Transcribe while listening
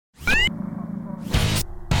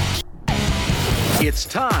It's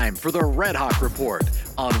time for the Redhawk Report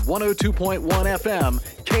on 102.1 FM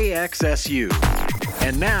KXSU.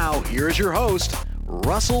 And now, here's your host,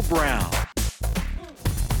 Russell Brown.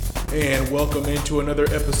 And welcome into another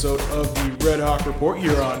episode of the Redhawk Report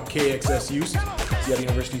here on KXSU, Seattle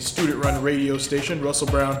University's student-run radio station. Russell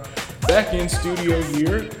Brown back in studio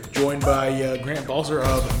here, joined by Grant Balcer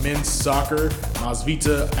of men's soccer.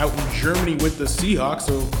 Masvita out in Germany with the Seahawks,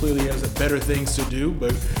 so clearly has better things to do.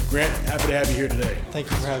 But Grant, happy to have you here today. Thank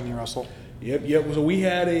you for having me, Russell. Yep. So we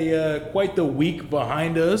had quite the week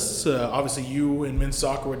behind us. Obviously, you and men's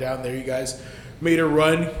soccer were down there. You guys made a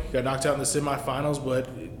run, got knocked out in the semifinals,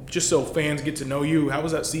 but just so fans get to know you, how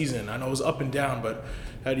was that season? I know it was up and down, but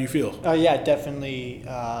how do you feel? Yeah, definitely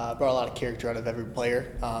brought a lot of character out of every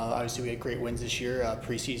player. Obviously, we had great wins this year.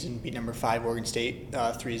 Preseason beat number 5 Oregon State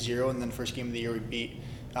 3-0, and then first game of the year we beat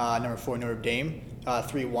number 4 Notre Dame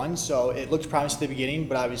 3-1. So it looked promising at the beginning,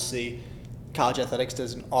 but obviously college athletics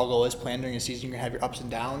doesn't all go as planned during a season. You're going to have your ups and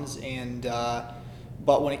downs, and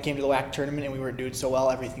but when it came to the WAC tournament and we weren't doing so well,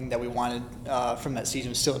 everything that we wanted from that season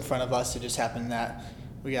was still in front of us. It just happened that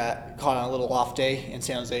we got caught on a little off day, and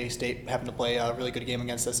San Jose State happened to play a really good game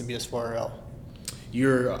against us and beat us 4-0.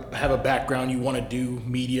 You have a background, you want to do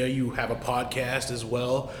media, you have a podcast as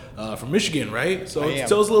well from Michigan, right? So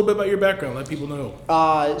tell us a little bit about your background, let people know.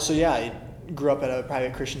 I grew up at a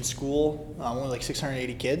private Christian school, only like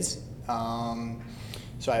 680 kids.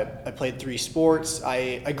 So I played 3 sports.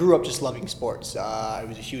 I grew up just loving sports. I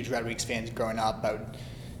was a huge Red Wings fan growing up.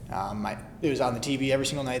 It was on the TV every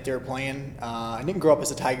single night they were playing. I didn't grow up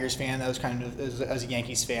as a Tigers fan. I was kind of as a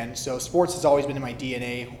Yankees fan. So sports has always been in my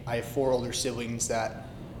DNA. I have 4 older siblings that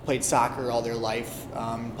played soccer all their life,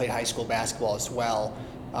 played high school basketball as well.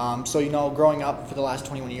 So growing up for the last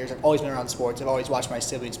 21 years, I've always been around sports. I've always watched my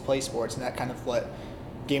siblings play sports, and that kind of what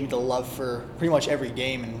gave me the love for pretty much every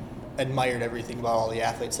game and admired everything about all the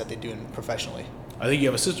athletes that they do professionally. I think you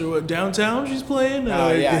have a sister downtown she's playing.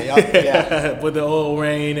 Yeah. With the oil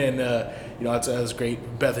rain, and that's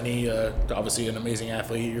great. Bethany, obviously an amazing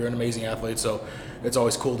athlete. You're an amazing athlete, so it's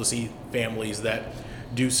always cool to see families that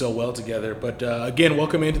do so well together. But again,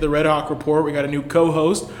 welcome into the Redhawk Report. We got a new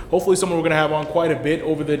co-host. Hopefully someone we're going to have on quite a bit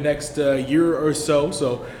over the next year or so.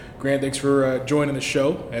 So Grant, thanks for joining the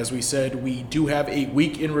show. As we said, we do have a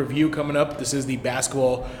week in review coming up. This is the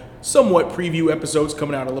basketball somewhat preview episodes,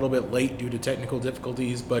 coming out a little bit late due to technical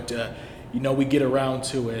difficulties, but we get around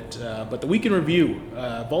to it. But the week in review,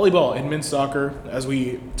 volleyball and men's soccer, as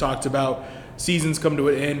we talked about, seasons come to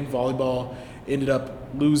an end. Volleyball ended up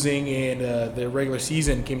losing, and the regular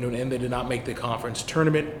season came to an end. They did not make the conference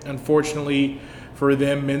tournament, unfortunately for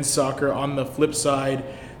them. Men's soccer, on the flip side,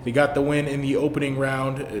 they got the win in the opening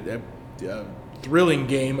round. Thrilling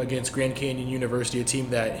game against Grand Canyon University, a team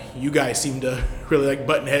that you guys seem to really like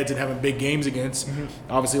button heads and having big games against. Mm-hmm.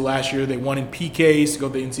 Obviously, last year they won in PKs to go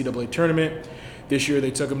to the NCAA tournament. This year they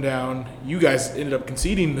took them down. You guys ended up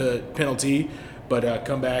conceding the penalty, but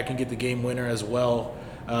come back and get the game winner as well.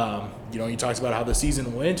 You talked about how the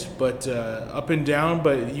season went, but up and down.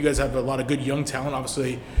 But you guys have a lot of good young talent.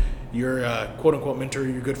 Obviously, your quote-unquote mentor,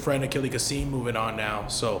 your good friend Akili Kassim, moving on now.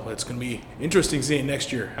 So it's going to be interesting seeing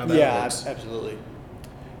next year how that works. Yeah, absolutely.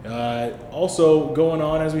 Also going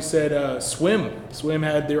on, as we said, swim. Swim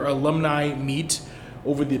had their alumni meet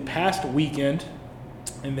over the past weekend,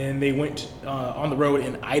 and then they went on the road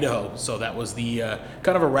in Idaho. So that was the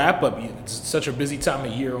kind of a wrap-up. It's such a busy time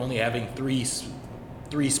of year, only having three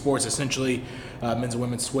sports essentially, men's and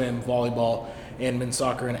women's swim, volleyball, and men's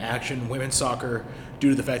soccer in action. Women's soccer, due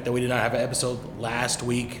to the fact that we did not have an episode last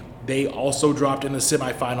week, they also dropped in the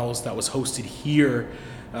semifinals that was hosted here.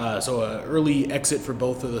 So an early exit for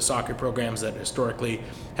both of the soccer programs that historically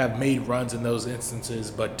have made runs in those instances.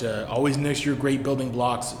 But always next year, great building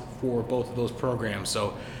blocks for both of those programs.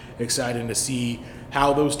 So excited to see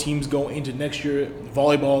how those teams go into next year.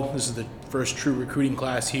 Volleyball, this is the first true recruiting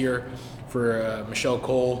class here for Michelle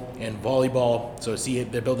Cole, and volleyball. So see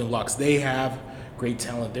the building blocks they have. Great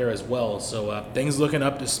talent there as well. So things looking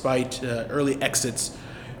up despite early exits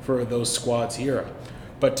for those squads here.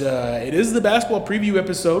 But it is the basketball preview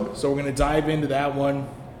episode, so we're going to dive into that one.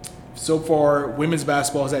 So far, women's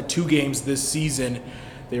basketball has had 2 games this season.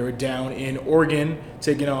 They were down in Oregon,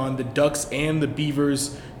 taking on the Ducks and the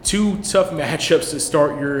Beavers. 2 tough matchups to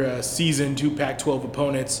start your season, 2 Pac-12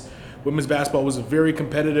 opponents. Women's basketball was very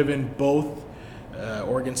competitive in both.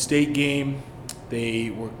 Oregon State game, they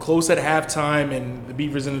were close at halftime, and the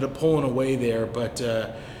Beavers ended up pulling away there. But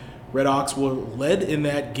Redhawks were led in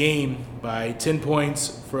that game by 10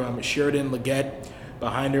 points from Sheridan Leggett.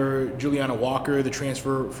 Behind her, Juliana Walker, the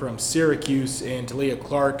transfer from Syracuse, and Talia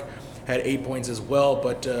Clark had 8 points as well.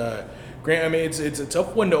 But Grant, I mean, it's a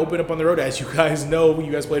tough one to open up on the road. As you guys know,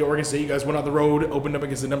 you guys played at Oregon State. You guys went on the road, opened up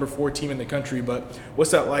against the number 4 team in the country. But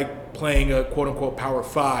what's that like playing a quote-unquote Power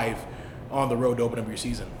 5 on the road to open up your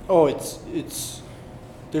season? Oh, it's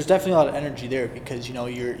there's definitely a lot of energy there because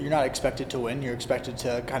you're not expected to win. You're expected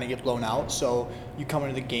to kind of get blown out. So you come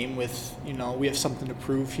into the game with we have something to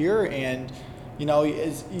prove here, and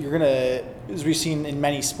as we've seen in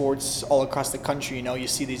many sports all across the country, you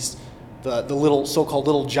see these the little so-called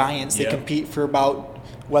little giants. They compete for about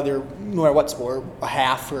no matter what sport, a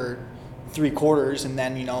half or 3/4, and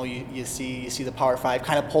then you see the Power 5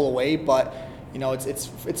 kind of pull away. But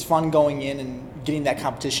it's fun going in and getting that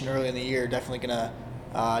competition early in the year. Definitely gonna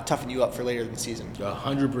toughen you up for later in the season.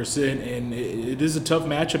 100%, and it is a tough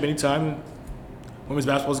matchup anytime. Women's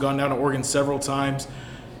basketball has gone down to Oregon several times.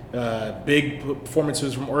 Big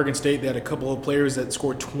performances from Oregon State. They had a couple of players that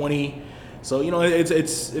scored 20. So,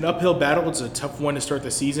 it's an uphill battle. It's a tough one to start the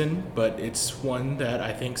season, but it's one that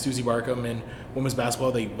I think Susie Barkham and women's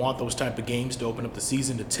basketball, they want those type of games to open up the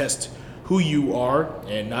season to test who you are,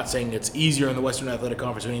 and not saying it's easier in the Western Athletic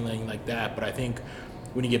Conference or anything like that, but I think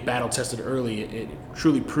when you get battle tested early, it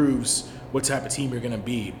truly proves what type of team you're going to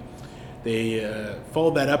be. They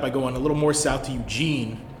followed that up by going a little more south to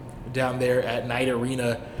Eugene, down there at Knight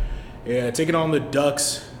Arena, taking on the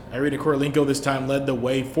Ducks. Irina Korolenko this time led the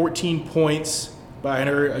way, 14 points by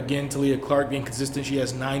her. Again, Talia Clark being consistent. She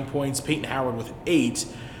has 9 points. Peyton Howard with 8.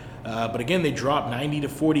 But again, they dropped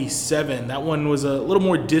 90-47. That one was a little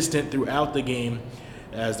more distant throughout the game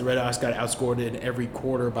as the Redhawks got outscored in every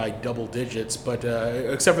quarter by double digits. But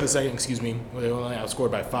except for the second, they were only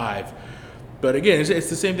outscored by 5. But again, it's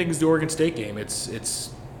the same thing as the Oregon State game. It's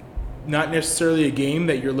not necessarily a game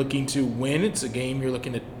that you're looking to win. It's a game you're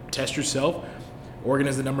looking to test yourself. Oregon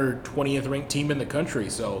is the number 20th ranked team in the country,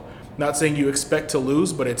 so not saying you expect to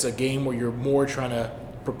lose, but it's a game where you're more trying to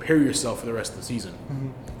prepare yourself for the rest of the season. Mm-hmm.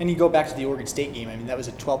 And you go back to the Oregon State game. I mean, that was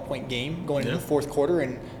a 12-point game going into the fourth quarter,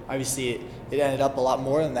 and obviously it ended up a lot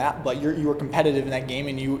more than that. But you were competitive in that game,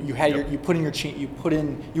 and you were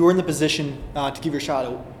in the position to give your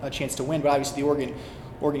shot a chance to win. But obviously, Oregon,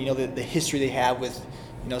 the history they have with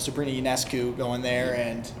Sabrina Ionescu going there,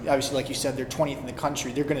 and obviously, like you said, they're 20th in the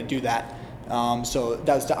country. They're going to do that. So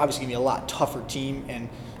that's obviously going to be a lot tougher team, and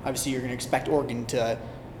obviously you're going to expect Oregon to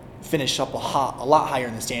finish up a lot higher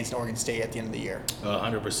in the standings than Oregon State at the end of the year.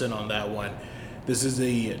 100% on that one. This is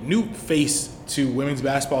a new face to women's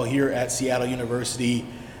basketball here at Seattle University.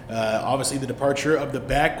 Obviously, the departure of the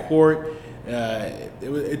backcourt,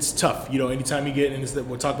 it's tough. Anytime you get, and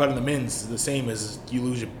we'll talk about in the men's, the same as you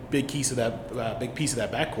lose a big piece of that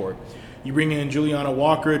backcourt. You bring in Juliana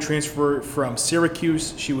Walker, a transfer from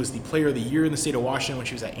Syracuse. She was the player of the year in the state of Washington when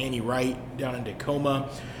she was at Annie Wright down in Tacoma.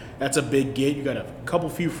 That's a big get. You got a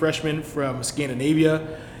few freshmen from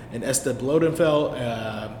Scandinavia and Esta Blodenfeld.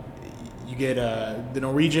 You get the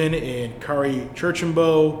Norwegian in Kari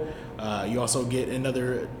Churchenbo. You also get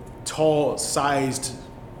another tall-sized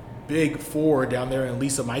big forward down there in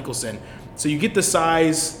Lisa Michelson. So you get the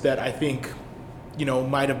size that I think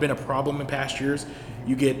might have been a problem in past years.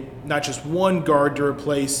 You get not just one guard to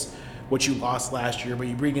replace what you lost last year, but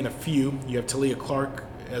you bring in a few. You have Talia Clark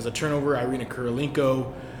as a turnover, Irina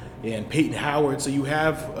Korolenko, and Peyton Howard. So you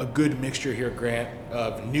have a good mixture here, Grant,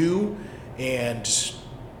 of new and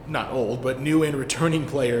not old, but new and returning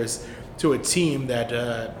players to a team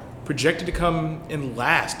that projected to come in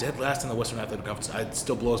dead last in the Western Athletic Conference. It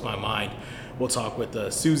still blows my mind. We'll talk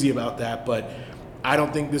with Susie about that, but I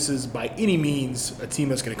don't think this is by any means a team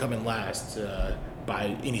that's going to come in last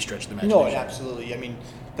by any stretch of the imagination. No, absolutely. I mean,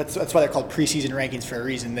 that's why they're called preseason rankings for a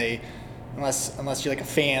reason. They, unless you're like a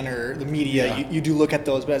fan or the media, you do look at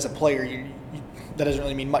those. But as a player, that doesn't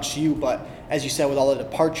really mean much to you. But as you said, with all the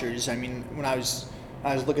departures, I mean, when I was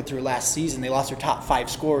looking through last season, they lost their top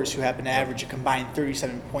 5 scorers who happened to average a combined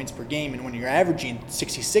 37 points per game. And when you're averaging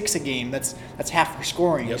 66 a game, that's half your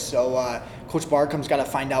scoring. Yep. So Coach Barkham's got to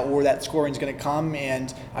find out where that scoring is going to come.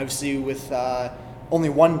 And obviously with only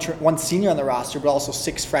one senior on the roster, but also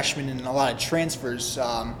 6 freshmen and a lot of transfers,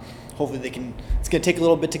 hopefully they can. It's going to take a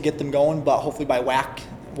little bit to get them going, but hopefully by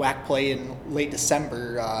WAC play in late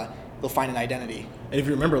December, they'll find an identity. And if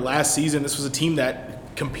you remember last season, this was a team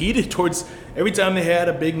that competed towards every time they had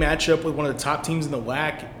a big matchup with one of the top teams in the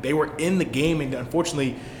WAC, they were in the game, and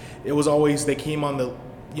unfortunately, it was always they came on the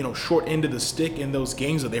short end of the stick in those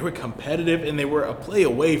games. So they were competitive, and they were a play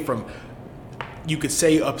away from, you could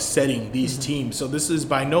say, upsetting these teams. So this is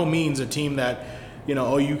by no means a team that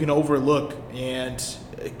you can overlook and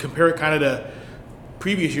compare it kind of to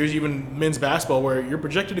previous years, even men's basketball, where you're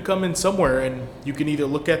projected to come in somewhere, and you can either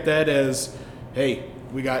look at that as, hey,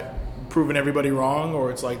 we got proving everybody wrong,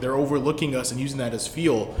 or it's like they're overlooking us and using that as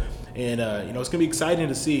fuel. And it's going to be exciting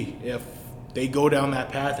to see if they go down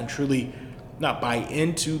that path and truly not buy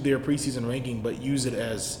into their preseason ranking, but use it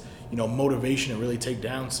as motivation to really take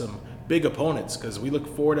down some big opponents. Because we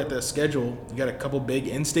look forward at the schedule. You got a couple big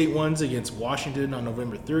in-state ones against Washington on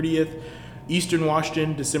November 30th, Eastern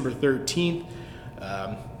Washington December 13th.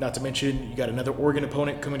 Not to mention, you got another Oregon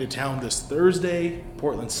opponent coming to town this Thursday,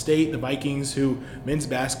 Portland State, the Vikings, who men's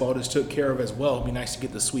basketball just took care of as well. It'd be nice to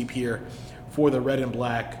get the sweep here for the red and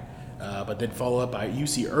black. But then follow up by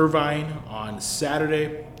UC Irvine on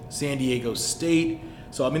Saturday, San Diego State.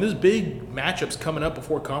 So, there's big matchups coming up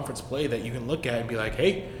before conference play that you can look at and be like,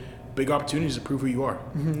 hey, big opportunities to prove who you are.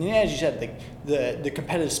 Mm-hmm. Yeah, as you said, the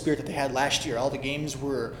competitive spirit that they had last year, all the games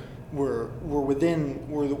were within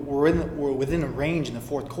a range in the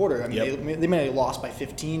fourth quarter. They may have lost by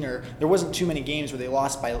 15, or there wasn't too many games where they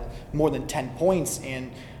lost by more than 10 points.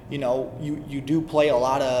 And you do play a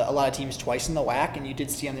lot of teams twice in the WAC, and you did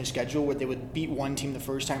see on their schedule where they would beat one team the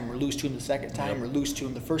first time, or lose to them the second time, or lose to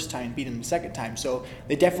them the first time and beat them the second time. So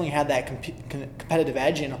they definitely had that competitive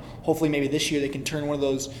edge, and hopefully maybe this year they can turn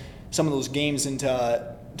some of those games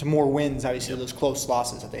into more wins, obviously, those close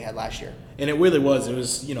losses that they had last year. And it really was. It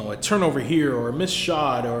was, a turnover here or a missed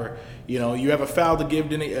shot, or, you have a foul to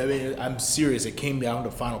give. I'm serious. It came down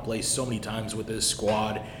to final play so many times with this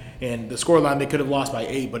squad. And the scoreline, they could have lost by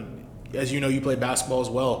 8, but as you play basketball as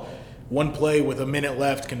well. One play with a minute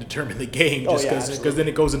left can determine the game, just because then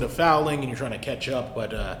it goes into fouling and you're trying to catch up.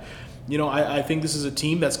 But, I think this is a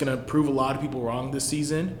team that's going to prove a lot of people wrong this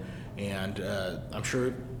season. And I'm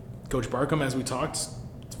sure Coach Barkham, as we talked,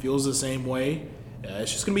 feels the same way.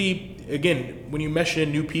 It's just going to be, again, when you mesh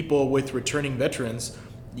in new people with returning veterans,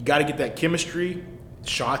 you got to get that chemistry.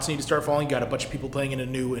 Shots need to start falling. You got a bunch of people playing in a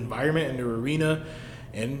new environment, a new arena.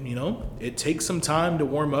 And, it takes some time to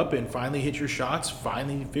warm up and finally hit your shots,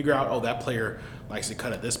 finally figure out, that player likes to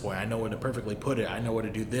cut at this point. I know where to perfectly put it. I know where to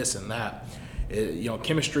do this and that.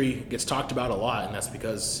 Chemistry gets talked about a lot, and that's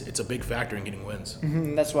because it's a big factor in getting wins.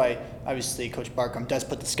 Mm-hmm. That's why, obviously, Coach Barkham does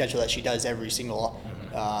put the schedule that she does every single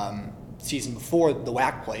season before the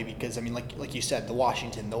WAC play, because, like you said, the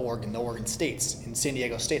Washington, the Oregon States, and San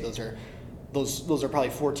Diego State, those are probably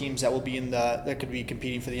 4 teams that will be that could be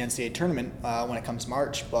competing for the NCAA tournament when it comes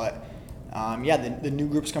March. But the new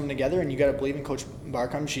group's coming together, and you got to believe in Coach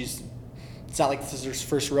Barkham. It's not like this is her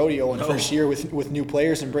first rodeo and first year with new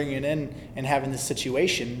players and bringing it in and having this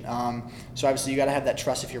situation. So obviously you got to have that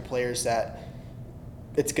trust of your players that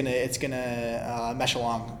it's gonna mesh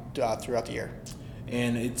along throughout the year.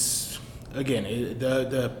 And it's again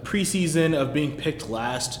the preseason of being picked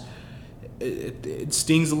last. It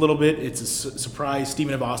stings a little bit. It's a surprise.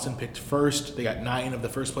 Stephen of Austin picked first. They got 9 of the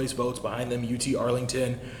first place votes. Behind them, UT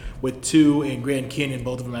Arlington with 2, and Grand Canyon,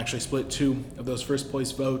 both of them actually split 2 of those first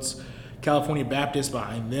place votes. California Baptist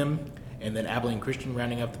behind them, and then Abilene Christian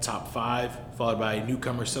rounding up the top 5, followed by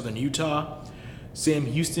newcomer Southern Utah. Sam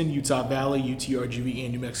Houston, Utah Valley, UTRGV,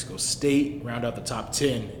 and New Mexico State round out the top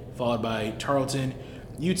 10, followed by Tarleton,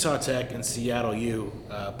 Utah Tech, and Seattle U.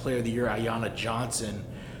 Player of the Year, Ayanna Johnson.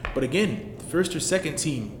 But again, first or second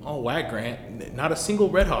team, all WAC Grant, not a single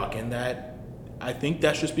Redhawk, and that I think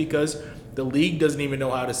that's just because the league doesn't even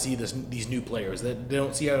know how to see these new players. They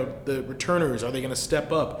don't see how the returners, are they going to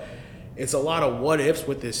step up? It's a lot of what ifs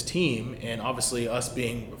with this team, and obviously us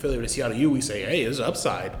being affiliated with Seattle U, we say, hey, there's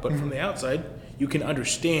upside. But from the outside, you can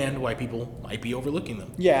understand why people might be overlooking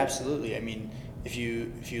them. Yeah, absolutely. If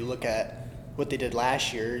you look at what they did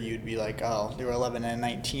last year, you'd be like, oh, they were 11 and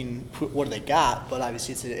 19. What do they got? But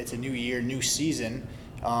obviously, it's a new year, new season.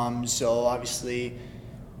 So obviously,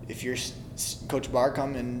 if you're Coach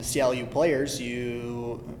Barkham and the CLU players,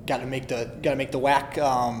 you got to make the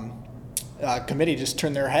WAC committee just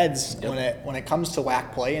turn their heads when it comes to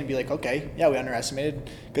WAC play and be like, okay, yeah, we underestimated.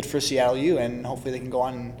 Good for Seattle U, and hopefully they can go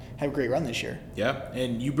on and have a great run this year. Yeah,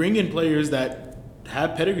 and you bring in players that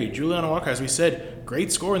have pedigree. Juliana Walker, as we said,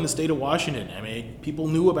 great scorer in the state of Washington. People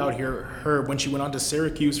knew about her when she went on to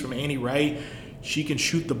Syracuse from Annie Wright. She can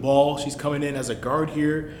shoot the ball. She's coming in as a guard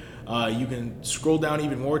here. You can scroll down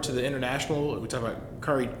even more to the international. We talk about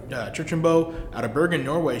Kari Churchenbo out of Bergen,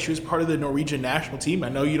 Norway. She was part of the Norwegian national team. I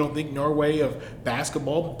know you don't think Norway of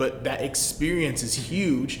basketball, but that experience is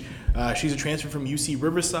huge. She's a transfer from UC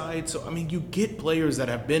Riverside. So, you get players that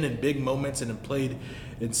have been in big moments and have played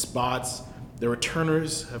in spots. The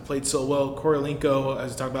returners have played so well. Korolenko,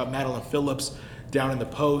 as we talked about, Madeline Phillips down in the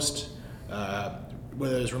post.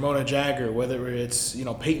 Whether it's Ramona Jagger, whether it's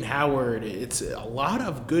Peyton Howard, it's a lot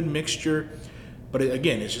of good mixture. But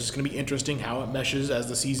again, it's just going to be interesting how it meshes as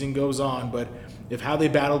the season goes on. But if how they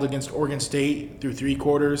battled against Oregon State through 3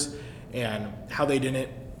 quarters and how they didn't,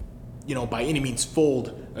 by any means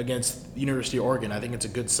fold against the University of Oregon. I think it's a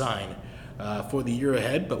good sign for the year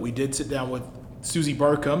ahead. But we did sit down with Susie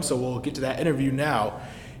Barcombe, so we'll get to that interview now.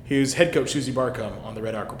 Here's head coach Susie Barcombe on the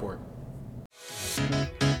Redhawk Report.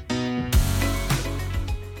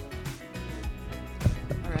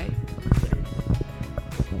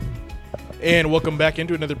 And welcome back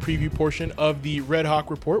into another preview portion of the Redhawk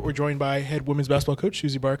Report. We're joined by head women's basketball coach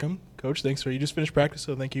Susie Barcombe. Coach, thanks you just finished practice,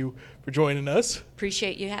 so thank you for joining us.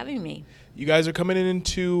 Appreciate you having me. You guys are coming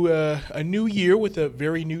into a new year with a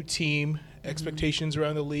very new team. Expectations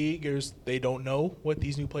around the league is they don't know what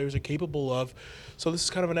these new players are capable of. So this is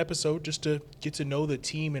kind of an episode just to get to know the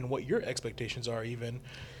team and what your expectations are even.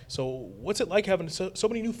 So what's it like having so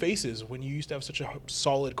many new faces when you used to have such a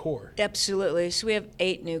solid core? Absolutely. So we have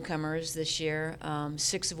 8 newcomers this year,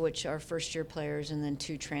 6 of which are first-year players and then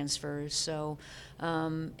 2 transfers. So,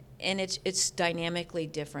 and it's dynamically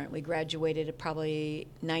different. We graduated at probably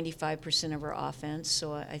 95% of our offense,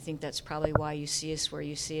 so I think that's probably why you see us where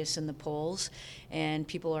you see us in the polls. And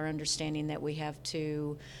people are understanding that we have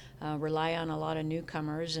to rely on a lot of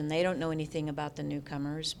newcomers, and they don't know anything about the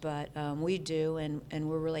newcomers, but we do, and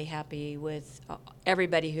we're really happy with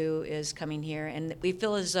everybody who is coming here. And we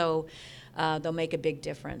feel as though they'll make a big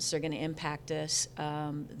difference. They're going to impact us.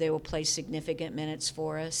 They will play significant minutes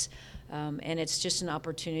for us. And it's just an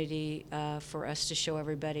opportunity for us to show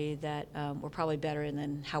everybody that we're probably better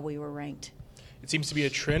than how we were ranked. It seems to be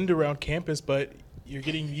a trend around campus, but you're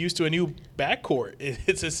getting used to a new backcourt.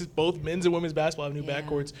 It's both men's and women's basketball have new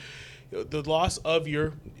backcourts. The loss of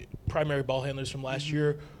your primary ball handlers from last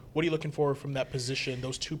year, what are you looking for from that position,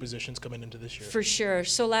 those 2 positions coming into this year? For sure.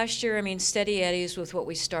 So last year, steady eddies with what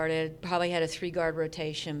we started. Probably had a 3-guard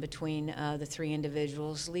rotation between the 3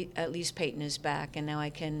 individuals. At least Peyton is back, and now I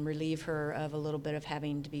can relieve her of a little bit of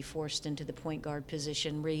having to be forced into the point guard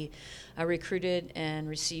position. We recruited and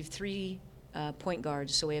received 3 point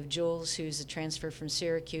guards. So we have Jules, who's a transfer from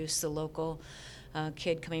Syracuse, the local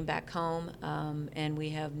kid coming back home, and we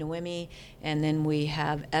have Noemi, and then we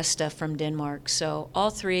have Esta from Denmark. So all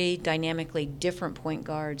 3 dynamically different point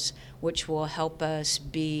guards, which will help us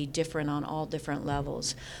be different on all different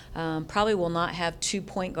levels. Probably will not have 2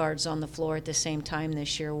 point guards on the floor at the same time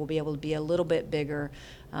this year. We'll be able to be a little bit bigger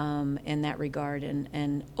in that regard,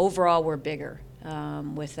 and overall we're bigger.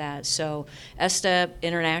 With that. So Esta,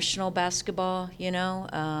 international basketball,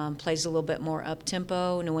 plays a little bit more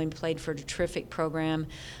up-tempo. Noemi played for a terrific program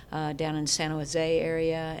down in San Jose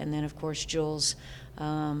area. And then, of course, Jules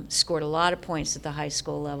scored a lot of points at the high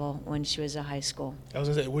school level when she was a high school. I was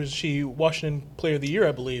going to say, was she Washington Player of the Year,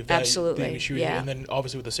 I believe? Absolutely, yeah. And then,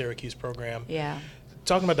 obviously, with the Syracuse program. Yeah.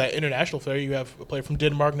 Talking about that international player, you have a player from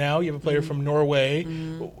Denmark now. You have a player from Norway.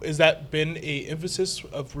 Has that been a emphasis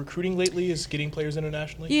of recruiting lately, is getting players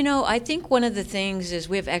internationally? I think one of the things is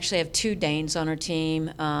we actually have 2 Danes on our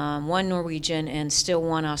team, 1 Norwegian and still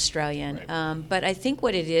 1 Australian. Right. But I think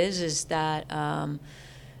what it is that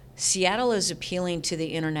Seattle is appealing to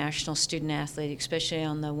the international student athlete, especially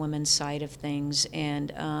on the women's side of things.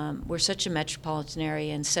 And we're such a metropolitan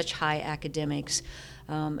area and such high academics.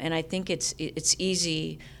 And I think it's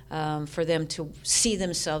easy for them to see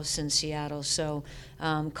themselves in Seattle. So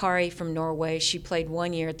Kari from Norway, she played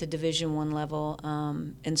 1 year at the Division I level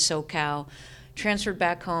in SoCal, transferred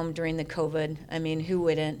back home during the COVID. Who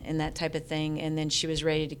wouldn't, and that type of thing. And then she was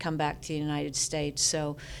ready to come back to the United States.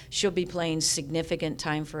 So she'll be playing significant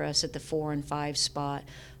time for us at the 4 and 5 spot.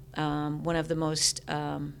 One of the most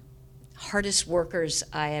hardest workers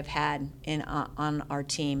I have had on our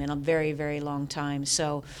team in a very, very long time.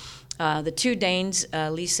 So the 2 Danes,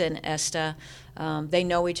 Lisa and Esta, they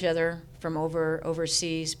know each other from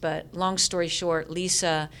overseas. But long story short,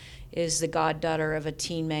 Lisa is the goddaughter of a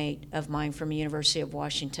teammate of mine from the University of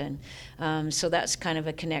Washington. So that's kind of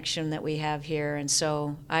a connection that we have here. And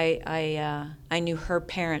so I knew her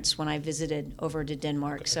parents when I visited over to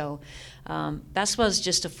Denmark. So basketball is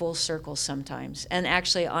just a full circle sometimes. And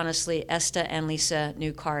actually, honestly, Esta and Lisa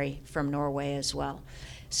knew Kari from Norway as well.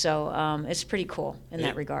 So it's pretty cool in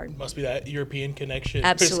that regard. Must be that European connection.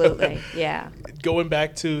 Absolutely, yeah. Going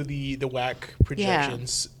back to the WAC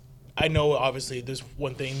projections, I know obviously there's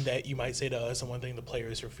one thing that you might say to us and one thing the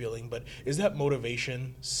players are feeling, but is that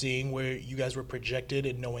motivation seeing where you guys were projected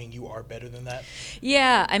and knowing you are better than that?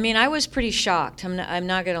 Yeah, I was pretty shocked. I'm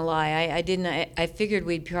not going to lie. I figured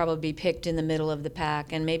we'd probably be picked in the middle of the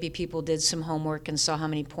pack, and maybe people did some homework and saw how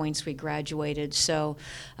many points we graduated. So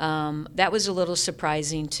that was a little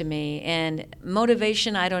surprising to me. And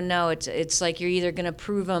motivation, I don't know. It's like you're either going to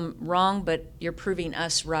prove them wrong, but you're proving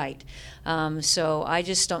us right. So I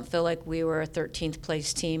just don't feel feel like we were a 13th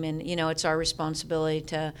place team, and it's our responsibility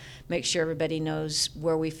to make sure everybody knows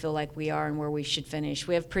where we feel like we are and where we should finish.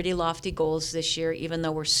 We have pretty lofty goals this year, even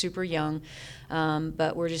though we're super young,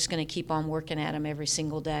 but we're just going to keep on working at them every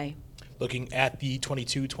single day. Looking at the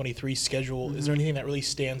 22-23 schedule, is there anything that really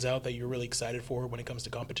stands out that you're really excited for when it comes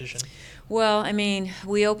to competition? Well, I mean,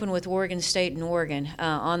 we open with Oregon State and Oregon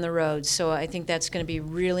on the road, so I think that's going to be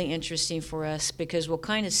really interesting for us because we'll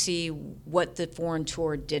kind of see what the foreign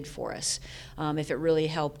tour did for us, if it really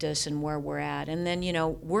helped us and where we're at. And then,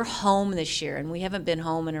 we're home this year, and we haven't been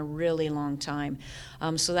home in a really long time,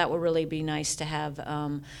 so that will really be nice to have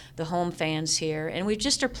the home fans here. And we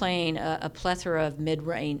just are playing a plethora of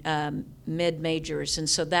mid-majors, and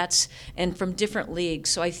so and from different leagues.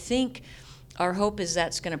 So I think our hope is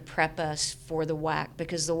that's going to prep us for the WAC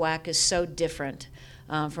because the WAC is so different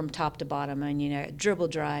from top to bottom. And dribble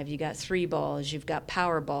drive, you got three balls, you've got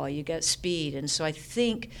power ball, you got speed, and so I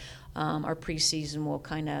think our preseason will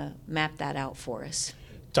kind of map that out for us.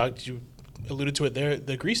 You alluded to it there,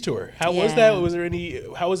 the Greece tour. How was that?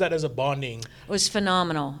 How was that as a bonding? It was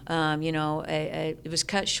phenomenal. It was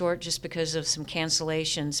cut short just because of some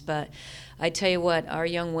cancellations, but I tell you what, our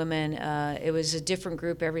young women, it was a different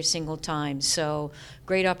group every single time. So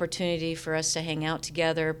great opportunity for us to hang out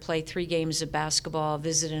together, play 3 games of basketball,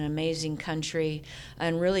 visit an amazing country,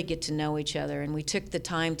 and really get to know each other. And we took the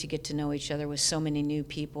time to get to know each other with so many new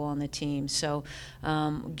people on the team. So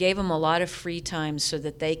gave them a lot of free time so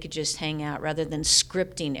that they could just hang out rather than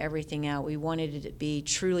scripting everything out. We wanted it to be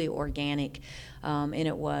truly organic. And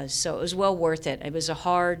it was. So it was well worth it. It was a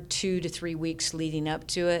hard 2 to 3 weeks leading up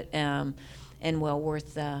to it, and well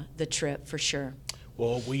worth the trip for sure.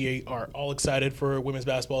 Well, we are all excited for women's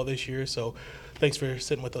basketball this year, so thanks for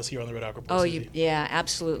sitting with us here on the Redhawk Report. Yeah,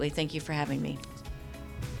 absolutely. Thank you for having me.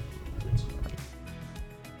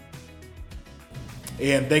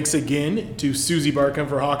 And thanks again to Susie Barkham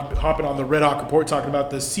for hopping on the Redhawk Report, talking about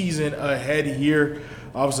the season ahead here.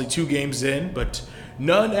 Obviously 2 games in, but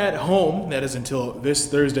none at home. That is until this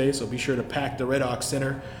Thursday, so be sure to pack the Redhawk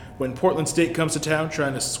Center when Portland State comes to town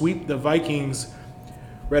trying to sweep the Vikings.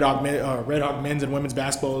 Redhawk men's and women's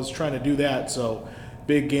basketball is trying to do that, so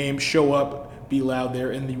big game. Show up, be loud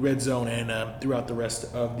there in the red zone and throughout the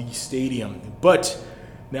rest of the stadium. But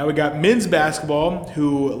now we got men's basketball,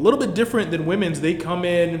 who a little bit different than women's. They come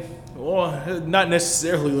in, well, not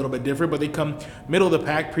necessarily a little bit different, but they come middle of the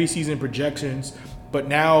pack preseason projections. But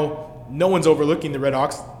now no one's overlooking the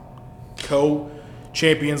Redhawks,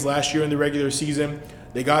 co-champions last year in the regular season.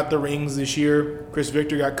 They got the rings this year. Chris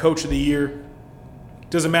Victor got Coach of the Year.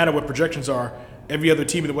 Doesn't matter what projections are. Every other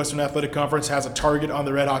team in the Western Athletic Conference has a target on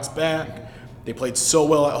the Redhawks' back. They played so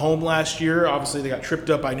well at home last year. Obviously, they got tripped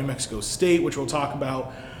up by New Mexico State, which we'll talk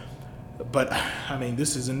about. But, I mean,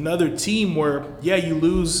 this is another team where, you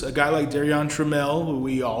lose a guy like Darion Trammell, who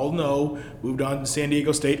we all know moved on to San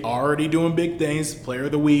Diego State, already doing big things, player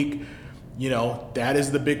of the week. That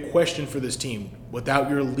is the big question for this team. Without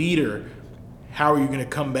your leader, how are you going to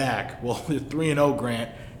come back? Well, they're 3-0,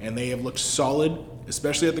 Grant, and they have looked solid,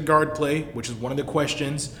 especially at the guard play, which is one of the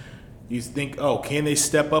questions. You think, can they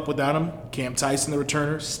step up without him? Cam Tyson, the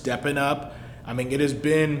returner, stepping up. I mean,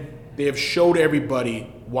 they have showed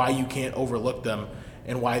everybody why you can't overlook them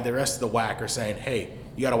and why the rest of the WAC are saying, hey,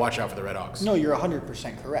 you got to watch out for the Redhawks. No, you're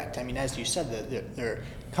 100% correct. I mean, as you said, they're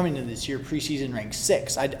coming into this year preseason ranked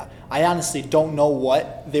 6. I honestly don't know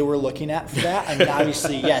what they were looking at for that. I mean,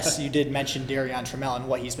 obviously, yes, you did mention Darion Trammell and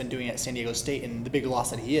what he's been doing at San Diego State and the big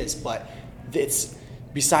loss that he is, but it's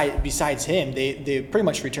besides him, they pretty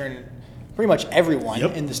much returned pretty much everyone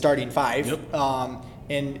in the starting 5. Yep.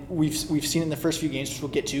 And we've seen in the first few games, which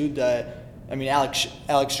we'll get to. Alex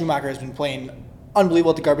Schumacher has been playing unbelievable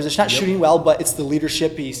at the guard position. Not shooting well, but it's the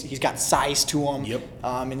leadership. He's got size to him. Yep.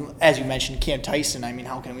 And as you mentioned, Cam Tyson. I mean,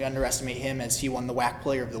 how can we underestimate him as he won the WAC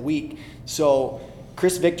Player of the Week? So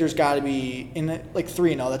Chris Victor's got to be in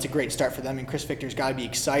 3-0. That's a great start for them, and Chris Victor's got to be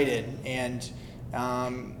excited. And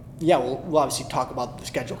we'll obviously talk about the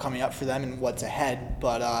schedule coming up for them and what's ahead.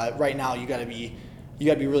 But right now, you got to be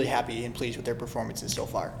really happy and pleased with their performances so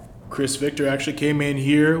far. Chris Victor actually came in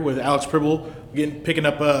here with Alex Pribble picking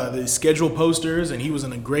up the schedule posters, and he was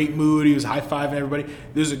in a great mood. He was high-fiving everybody.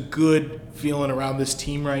 There's a good feeling around this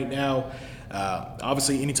team right now.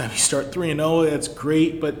 Obviously, anytime you start 3-0, that's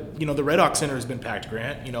great. But, the Redhawk Center has been packed,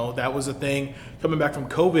 Grant. That was a thing. Coming back from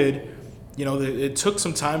COVID, it took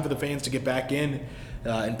some time for the fans to get back in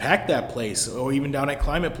and pack that place, or even down at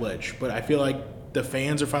Climate Pledge. But I feel like the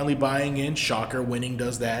fans are finally buying in. Shocker, winning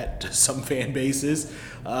does that to some fan bases.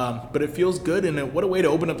 But it feels good, and what a way to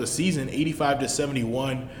open up the season,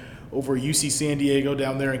 85-71 over UC San Diego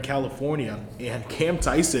down there in California. And Cam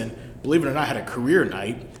Tyson, believe it or not, had a career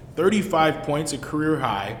night. 35 points, a career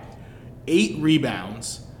high, 8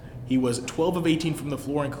 rebounds. He was 12 of 18 from the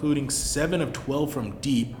floor, including 7 of 12 from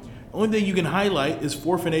deep. Only thing you can highlight is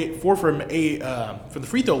 4 from the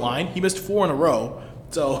free throw line. He missed 4 in a row.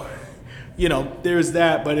 So, there's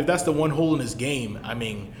that. But if that's the one hole in his game,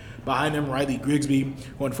 behind him, Riley Grigsby,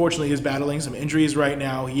 who unfortunately is battling some injuries right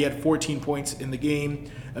now. He had 14 points in the game.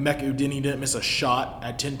 Emeka Udini didn't miss a shot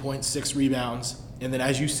at 10 points, 6 rebounds. And then,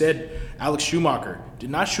 as you said, Alex Schumacher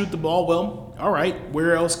did not shoot the ball well. All right,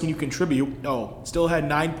 where else can you contribute? Oh, still had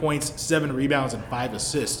 9 points, 7 rebounds, and 5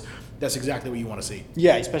 assists. That's exactly what you want to see.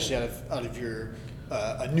 Yeah, especially out of your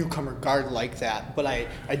a newcomer guard like that. But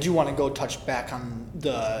I do want to go touch back on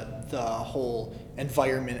the whole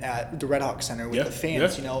environment at the Redhawk Center with the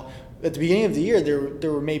fans. Yeah. At the beginning of the year,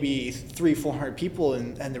 there were maybe 300-400 people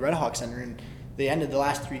in the Redhawk Center, and they ended the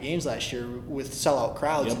last 3 games last year with sellout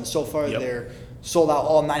crowds. And so far they're sold out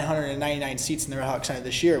all 999 seats in the Redhawk Center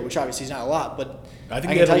this year, which obviously is not a lot, but I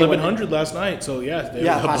think they had 1,100 last night, so they're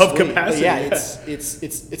above possibly. capacity. But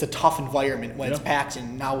it's a tough environment when it's packed,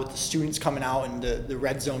 and now with the students coming out and the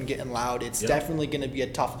red zone getting loud, it's definitely going to be a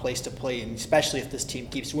tough place to play, and especially if this team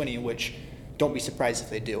keeps winning, which don't be surprised if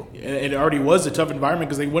they do. And it already was a tough environment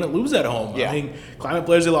because they wouldn't lose at home. Yeah. Climate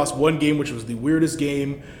Players, they lost 1 game, which was the weirdest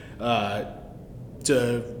game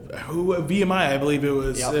to VMI, I believe it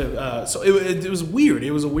was. So it was weird.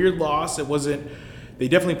 It was a weird loss. It wasn't. They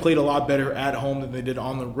definitely played a lot better at home than they did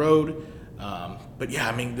on the road.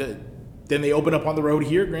 Then they open up on the road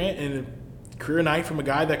here, Grant, and a career night from a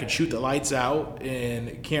guy that could shoot the lights out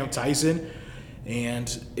in Cam Tyson.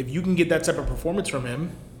 And if you can get that type of performance from him,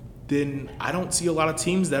 then I don't see a lot of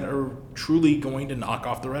teams that are truly going to knock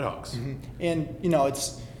off the Redhawks. Mm-hmm. And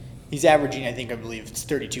he's averaging, I believe it's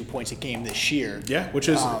 32 points a game this year. Yeah, which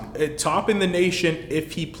is top in the nation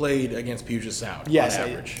if he played against Puget Sound on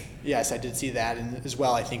average. Yes, I did see that, and as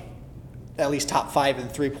well, I think at least top 5 in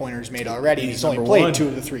 3-pointers made already. He's only played 1. 2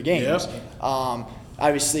 of the 3 games. Yep.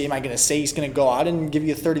 Obviously, am I going to say he's going to go out and give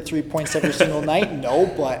you 33 points every single night? No,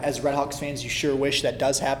 but as Redhawks fans, you sure wish that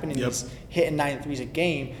does happen, and he's hitting 9 threes a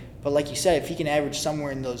game. But like you said, if he can average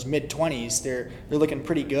somewhere in those mid-20s, they're looking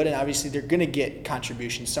pretty good, and obviously they're going to get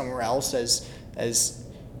contributions somewhere else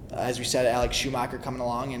as we said, Alex Schumacher coming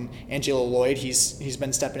along, and Angelo Lloyd, he's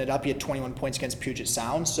been stepping it up. He had 21 points against Puget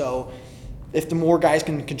Sound. So if the more guys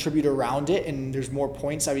can contribute around it and there's more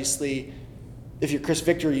points, obviously, if you're Chris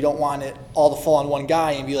Victor, you don't want it all to fall on one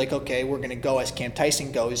guy and be like, okay, we're going to go as Cam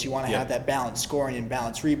Tyson goes. You want to have that balanced scoring and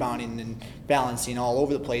balanced rebounding and balancing all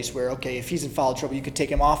over the place where, okay, if he's in foul trouble, you could take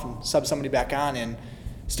him off and sub somebody back on and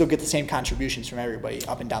still get the same contributions from everybody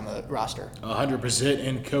up and down the roster. 100%.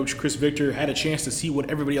 And Coach Chris Victor had a chance to see what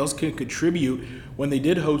everybody else could contribute when they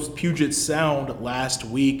did host Puget Sound last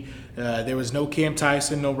week. There was no Cam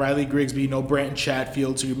Tyson, no Riley Grigsby, no Branton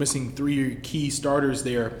Chatfield, so you're missing 3 key starters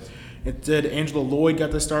there. Instead, Angelo Lloyd got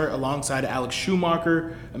the start alongside Alex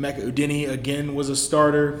Schumacher. Emeka Udini, again, was a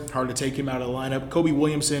starter. Hard to take him out of the lineup. Kobe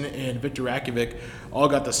Williamson and Victor Rakovic all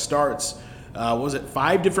got the starts.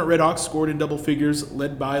 5 different Redhawks scored in double figures,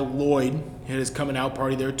 led by Lloyd. Hit his coming out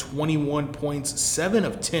party there, 21 points, 7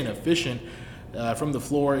 of 10 efficient from the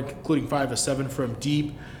floor, including 5 of 7 from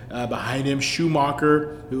deep. Behind him,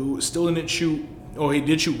 Schumacher, who still didn't shoot. Oh, he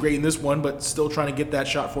did shoot great in this one, but still trying to get that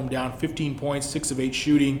shot form down. 15 points, 6 of 8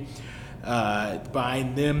 shooting.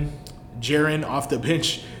 Behind them, Jaron off the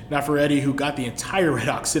bench, Nafaretti, who got the entire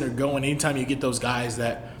Redhawk Center going. Anytime you get those guys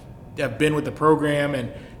that have been with the program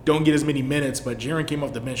and don't get as many minutes, but Jaron came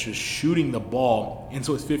off the bench just shooting the ball. And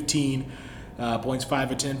so it's 15 points,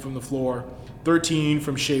 5 of 10 from the floor. 13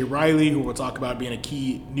 from Shea Riley, who we'll talk about being a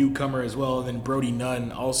key newcomer as well, and then Brody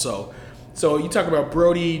Nunn also. So you talk about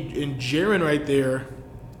Brody and Jaron right there.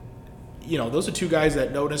 Those are 2 guys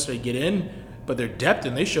that don't necessarily get in, but their depth,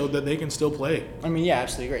 and they showed that they can still play.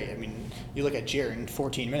 Absolutely great. You look at Jaron,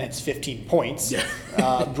 14 minutes, 15 points. Yeah.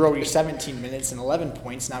 Brody, 17 minutes and 11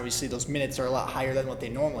 points. And obviously those minutes are a lot higher than what they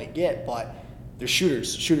normally get, but they're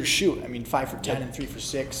shooters. Shooters shoot. 5 for 10 and 3 for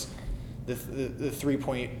 6. The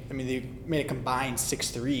 3-point, they made a combined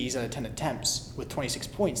 6 threes out of 10 attempts with 26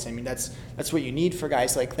 points. That's what you need for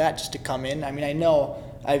guys like that, just to come in. I know,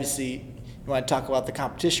 obviously, you want to talk about the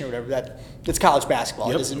competition or whatever, that's college basketball.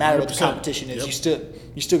 Yep, it doesn't matter 100%. What the competition is. Yep.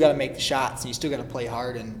 You still got to make the shots, and you still got to play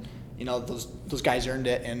hard, and those guys earned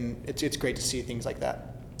it, and it's great to see things like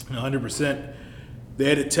that. 100%. They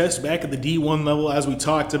had a test back at the D1 level, as we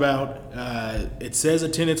talked about. It says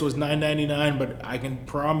attendance was 999, but I can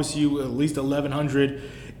promise you at least 1,100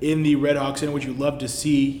 in the Redhawk Center, which you love to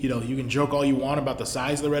see. You know, you can joke all you want about the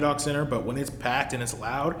size of the Redhawk Center, but when it's packed and it's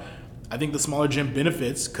loud, I think the smaller gym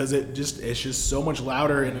benefits because it's just so much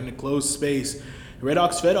louder in an enclosed space. The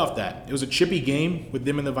Redhawks fed off that. It was a chippy game with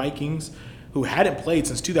them and the Vikings, who hadn't played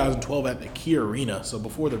since 2012 at the Key Arena, so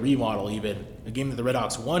before the remodel even, a game that the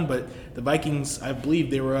Redhawks won, but the Vikings, I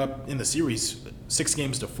believe they were up in the series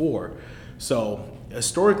 6-4. So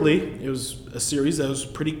historically, it was a series that was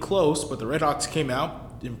pretty close, but the Redhawks came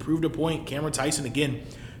out, improved a point. Cameron Tyson, again,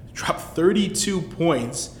 dropped 32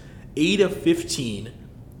 points, 8 of 15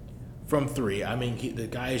 from 3. I mean, the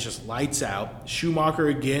guy is just lights out. Schumacher,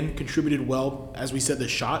 again, contributed well. As we said, the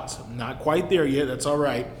shots, not quite there yet. That's all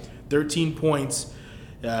right. 13 points.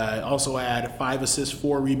 Also had 5 assists,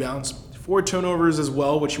 4 rebounds, 4 turnovers as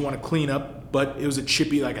well, which you want to clean up. But it was a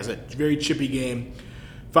chippy, like I said, very chippy game.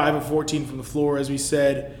 5 of 14 from the floor, as we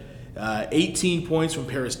said. 18 points from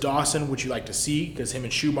Paris Dawson, which you like to see because him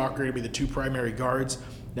and Schumacher are going to be the 2 primary guards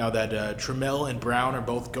now that Trammell and Brown are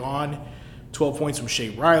both gone. 12 points from Shea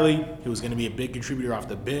Riley, who was going to be a big contributor off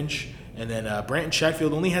the bench. And then Branton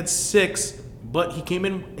Chatfield only had 6, but he came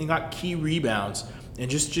in and got key rebounds. And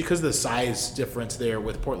just because of the size difference there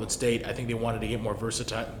with Portland State, I think they wanted to get more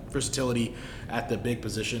versatility at the big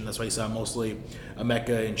position. That's why you saw mostly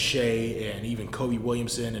Emeka and Shea and even Kobe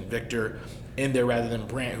Williamson and Victor in there rather than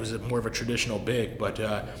Brant, who's more of a traditional big. But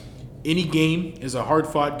any game is a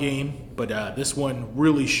hard-fought game, but this one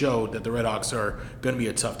really showed that the Redhawks are going to be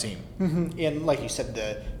a tough team. Mm-hmm. And like you said,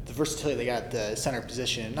 the versatility they got at the center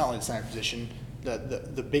position, not only the center position,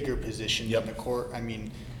 the bigger position in the court. I mean,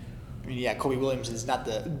 yeah, Kobe Williams is not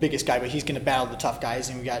the biggest guy, but he's going to battle the tough guys.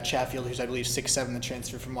 And we got Chatfield, who's, I believe, 6'7", the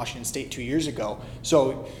transfer from Washington State 2 years ago.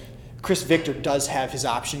 So Chris Victor does have his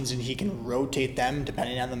options, and he can rotate them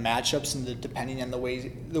depending on the matchups and depending on the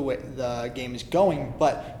way the game is going.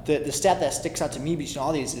 But the stat that sticks out to me between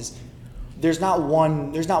all these is there's not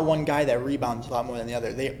one guy that rebounds a lot more than the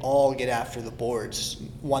other. They all get after the boards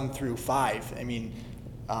 1 through 5. I mean,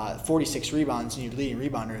 46 rebounds, and your leading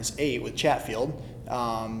rebounder is 8 with Chatfield.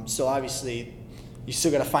 So obviously, you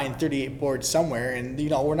still got to find 38 boards somewhere, and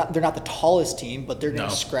they're not the tallest team, but they're going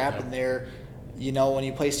to scrap, and they're, when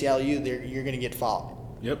you play Seattle U, you're going to get fouled.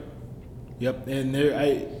 Yep. And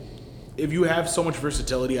if you have so much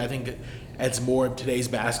versatility, I think it's more of today's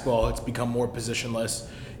basketball. It's become more positionless.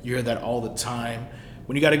 You hear that all the time.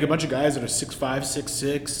 When you got a bunch of guys that are 6'5",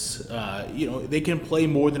 6'6", they can play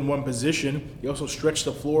more than one position. They also stretch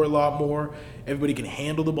the floor a lot more. Everybody can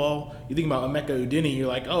handle the ball. You think about Emeka Udini, you're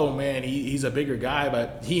like, oh man, he's a bigger guy,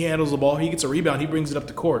 but he handles the ball. He gets a rebound, he brings it up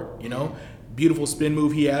the court. Beautiful spin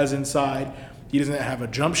move he has inside. He doesn't have a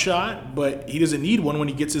jump shot, but he doesn't need one when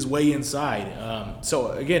he gets his way inside.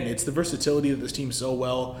 So again, it's the versatility of this team so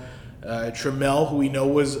well. Trammell, who we know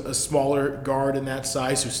was a smaller guard in that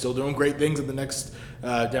size, who's still doing great things at the next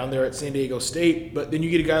down there at San Diego State. But then you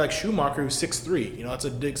get a guy like Schumacher, who's 6'3". That's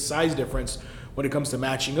a big size difference when it comes to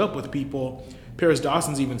matching up with people. Paris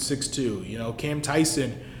Dawson's even 6'2". Cam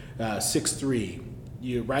Tyson, 6'3".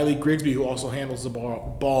 Riley Grigsby, who also handles the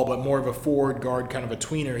ball, but more of a forward guard, kind of a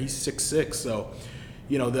tweener. He's 6'6". So,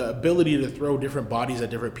 the ability to throw different bodies at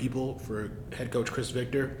different people for head coach Chris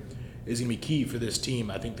Victor is going to be key for this team,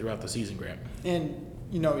 I think, throughout the season, Grant. And,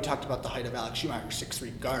 we talked about the height of Alex Schumacher,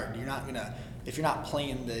 6'3" guard. You're not going to, if you're not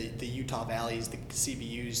playing the Utah Valleys, the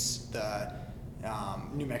CBUs, the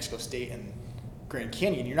New Mexico State, and Grand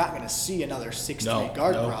Canyon, you're not going to see another 6'3"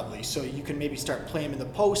 guard probably. So you can maybe start playing him in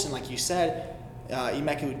the post, and like you said,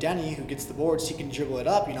 Emeka Udeni, who gets the boards, he can dribble it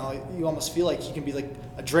up. You almost feel like he can be like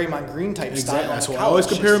a Draymond Green type style. That's what I always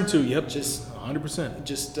compare him to. Yep, just 100%.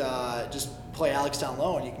 Just play Alex down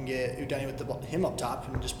low, and you can get Udeni with him up top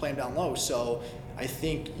and just play him down low. So I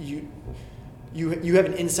think you have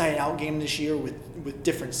an inside and out game this year with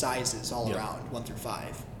different sizes all around 1 through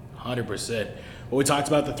 5. 100%. Well, we talked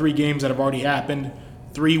about the 3 games that have already happened.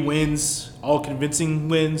 3 wins, all convincing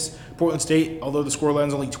wins. Portland State, although the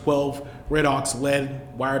scoreline's only 12, Redhawks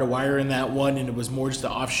led wire to wire in that one, and it was more just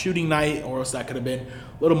an off shooting night, or else that could have been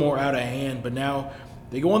a little more out of hand. But now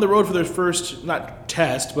they go on the road for their first, not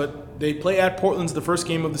test, but they play at Portland's the first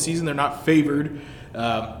game of the season. They're not favored.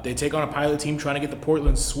 They take on a pilot team trying to get the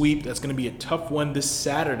Portland sweep. That's going to be a tough one this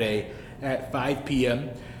Saturday at 5 p.m.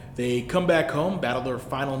 They come back home, battle their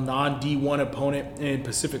final non-D1 opponent in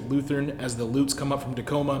Pacific Lutheran as the Lutes come up from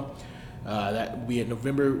Tacoma. That will be at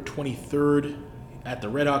November 23rd at the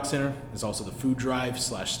Redhawk Center. There's also the food drive /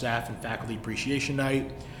 staff and faculty appreciation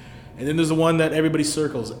night. And then there's the one that everybody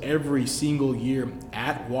circles every single year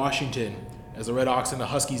at Washington as the Redhawks and the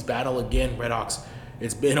Huskies battle again. Redhawks,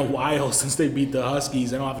 it's been a while since they beat the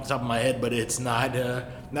Huskies. I don't know off the top of my head, but it's not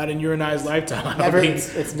not in your and I's lifetime.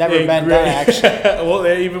 It's never been done, actually. Well,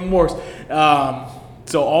 even more.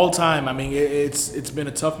 So all time, I mean, it's been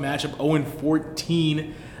a tough matchup.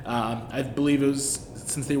 0-14. I believe it was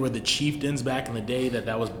since they were the Chieftains back in the day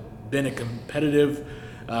that was been a competitive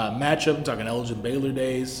matchup. I'm talking Elgin Baylor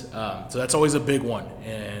days. So that's always a big one.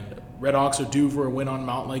 And Redhawks are due for a win on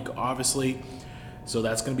Mountain Lake, obviously. So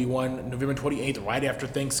that's going to be one November 28th, right after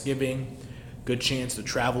Thanksgiving. Good chance to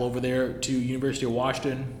travel over there to University of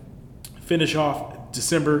Washington. Finish off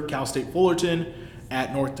December, Cal State Fullerton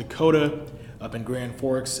at North Dakota, up in Grand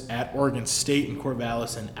Forks at Oregon State in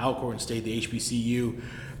Corvallis, and Alcorn State, the HBCU.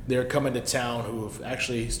 They're coming to town, who have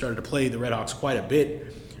actually started to play the Redhawks quite a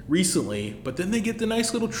bit recently. But then they get the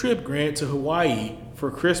nice little trip, Grant, to Hawaii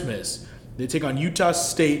for Christmas. They take on Utah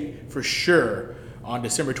State for sure on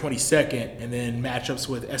December 22nd, and then matchups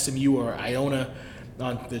with SMU or Iona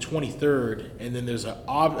on the 23rd, and then there's an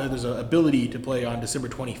ability to play on December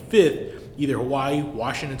 25th, either Hawaii,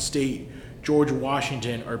 Washington State, George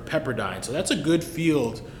Washington, or Pepperdine. So that's a good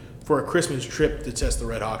field for a Christmas trip to test the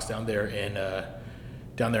Redhawks down there in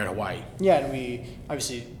Hawaii. Yeah, and we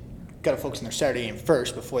obviously got to focus on their Saturday game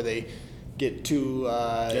first before they get too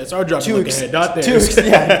it's our job to look ahead, not theirs.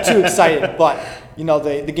 Too excited. But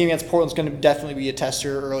the game against Portland's going to definitely be a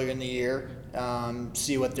tester earlier in the year.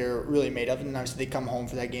 See what they're really made of, and obviously they come home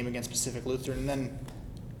for that game against Pacific Lutheran, and then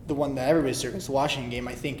the one that everybody's circles, the Washington game.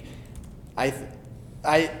 I think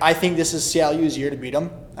this is CLU's year to beat them.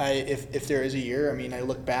 If there is a year, I mean, I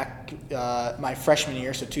look back my freshman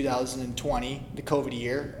year, so 2020, the COVID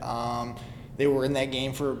year. They were in that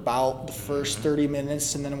game for about the first 30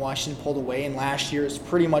 minutes, and then Washington pulled away. And last year it was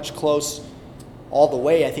pretty much close all the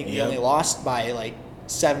way. I think they only lost by like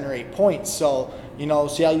 7 or 8 points. So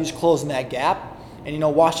CLU's closing that gap, and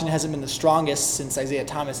Washington hasn't been the strongest since Isaiah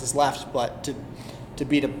Thomas has left. But to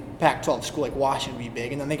beat a Pac-12 school like Washington would be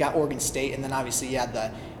big. And then they got Oregon State, and then obviously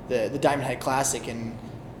the Diamond Head Classic and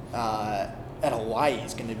at Hawaii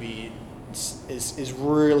is going to be is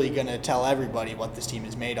really going to tell everybody what this team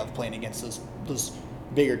is made of, playing against those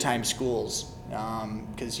bigger time schools.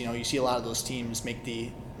 Because you see a lot of those teams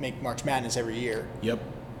make March Madness every year. Yep,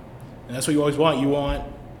 and that's what you always want. You want.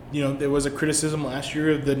 There was a criticism last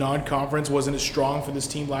year. The non-conference wasn't as strong for this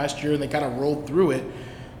team last year, and they kind of rolled through it.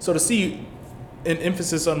 So to see an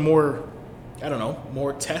emphasis on more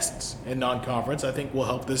tests in non-conference, I think will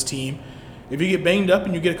help this team. If you get banged up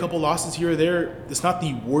and you get a couple losses here or there, it's not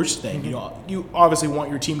the worst thing. Mm-hmm. You obviously want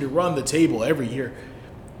your team to run the table every year.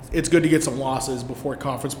 It's good to get some losses before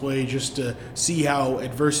conference play just to see how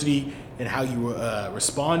adversity and how you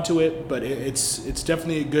respond to it. But it's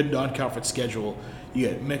definitely a good non-conference schedule. You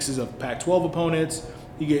get mixes of Pac-12 opponents.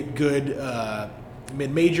 You get good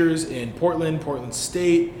mid-majors in Portland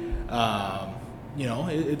State.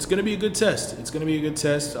 It's going to be a good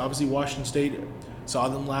test. Obviously, Washington State saw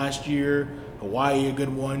them last year. Hawaii, a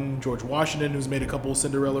good one. George Washington, who's made a couple of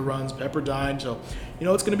Cinderella runs. Pepperdine. So,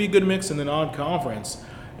 it's going to be a good mix in the non-conference.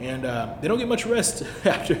 And they don't get much rest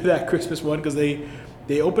after that Christmas one because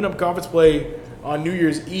they open up conference play on New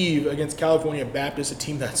Year's Eve against California Baptist, a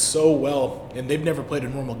team that's so well, and they've never played a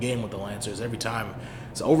normal game with the Lancers. Every time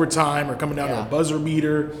it's overtime or coming down to a buzzer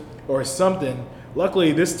beater or something.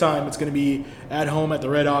 Luckily, this time it's going to be at home at the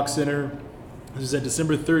Redhawk Center. This is at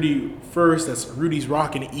December 31st. That's Rudy's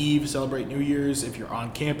Rockin' Eve. Celebrate New Year's if you're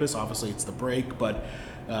on campus. Obviously, it's the break, but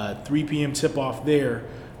 3 p.m. tip-off there.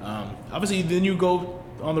 Obviously, then you go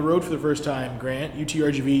on the road for the first time, Grant.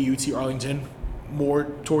 UT-RGV, UT Arlington, more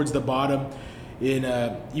towards the bottom in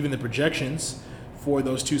even the projections for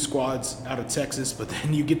those two squads out of Texas. But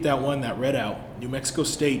then you get that readout, New Mexico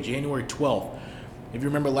State, January 12th. If you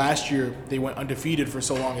remember last year, they went undefeated for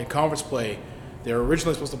so long in conference play. They were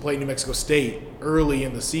originally supposed to play New Mexico State early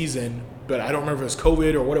in the season, but I don't remember if it was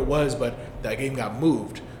COVID or what it was, but that game got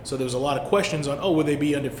moved. So there was a lot of questions on, would they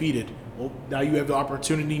be undefeated? Well, now you have the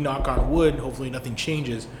opportunity, knock on wood, hopefully nothing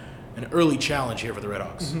changes, an early challenge here for the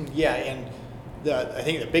Redhawks. Mm-hmm. Yeah, and I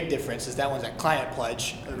think the big difference is that one's at Client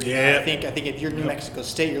Pledge. Yeah. I think if you're New Mexico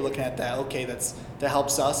State, you're looking at that, that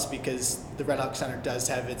helps us because the Redhawk Center does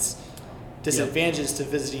have its disadvantages to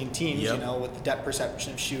visiting teams, with the depth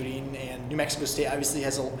perception of shooting, and New Mexico State obviously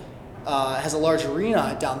has a large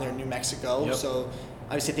arena down there in New Mexico. So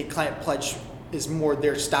obviously I think Client Pledge is more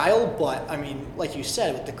their style, but I mean, like you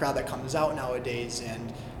said, with the crowd that comes out nowadays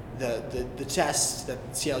and the tests that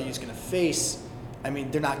CLU is going to face, I mean,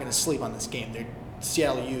 they're not going to sleep on this game.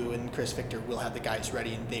 CLU and Chris Victor will have the guys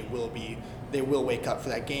ready, and they will wake up for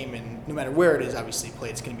that game. And no matter where it is, obviously played,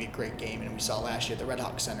 it's going to be a great game. And we saw last year at the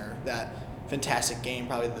Redhawk Center that fantastic game,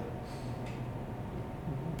 probably the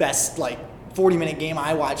best 40-minute game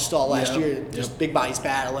I watched all last year. Just Yep. big bodies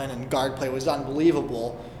battling and guard play was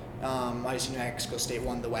unbelievable. Obviously, New Mexico State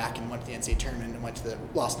won the WAC and went to the NCAA tournament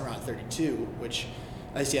and lost in round 32, which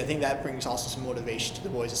I think that brings also some motivation to the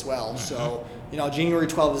boys as well. So, January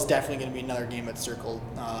 12th is definitely going to be another game that's circled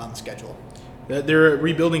on the schedule. They're a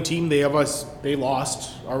rebuilding team. They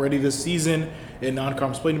lost already this season in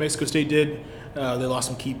non-conference play. New Mexico State did. They lost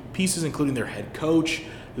some key pieces, including their head coach,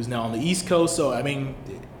 who's now on the East Coast. So,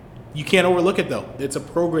 you can't overlook it, though. It's a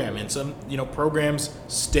program, and some programs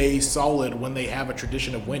stay solid when they have a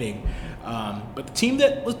tradition of winning. But the team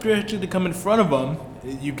that was projected to come in front of them,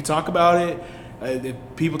 you can talk about it. If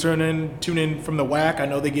people tune in from the WAC, I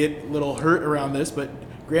know they get a little hurt around this, but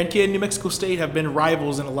Grand Canyon and New Mexico State have been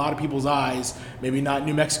rivals in a lot of people's eyes, maybe not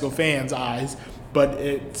New Mexico fans' eyes, but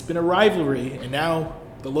it's been a rivalry, and now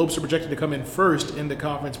the Lopes are projected to come in first in the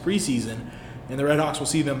conference preseason, and the Redhawks will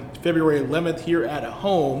see them February 11th here at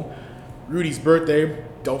home. Rudy's birthday.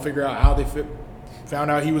 Don't figure out how they found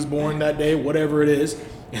out he was born that day, whatever it is.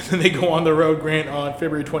 And then they go on the road, Grant, on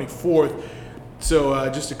February 24th. So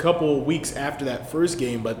just a couple weeks after that first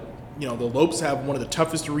game, but the Lopes have one of the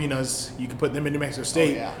toughest arenas. You can put them in New Mexico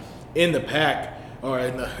State in the pack, or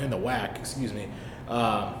in the WAC, excuse me.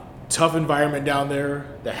 Tough environment down there.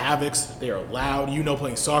 The Havocs, they are loud.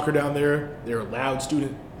 Playing soccer down there. They're a loud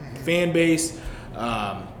student fan base.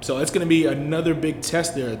 So it's going to be another big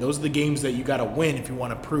test there. Those are the games that you got to win if you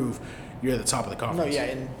want to prove you're at the top of the conference. No,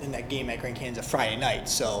 yeah, and that game at Grand Canyon's a Friday night,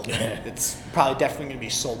 so it's probably definitely going to be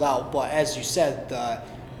sold out. But as you said,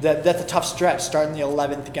 that's a tough stretch, starting the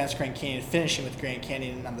 11th against Grand Canyon, finishing with Grand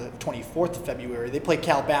Canyon on the 24th of February. They play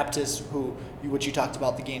Cal Baptist, which you talked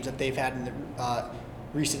about the games that they've had in the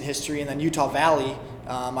recent history, and then Utah Valley.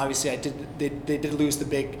 Obviously, they did lose the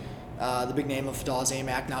big name of Fidelis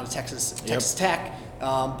Amac now to Texas Tech.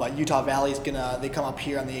 But Utah Valley they come up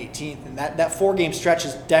here on the 18th, and that 4-game stretch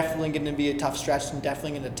is definitely going to be a tough stretch and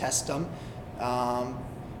definitely going to test them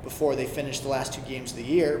before they finish the last 2 games of the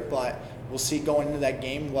year. But we'll see going into that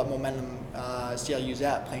game what momentum CLU's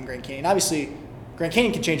at playing Grand Canyon. Obviously, Grand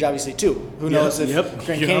Canyon can change too. Who knows if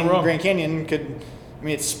Grand Canyon could.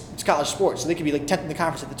 It's college sports, so they could be like 10th in the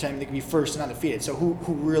conference at the time. They could be first and undefeated. So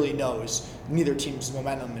who really knows? Neither team's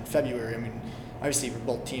momentum in February. Obviously, for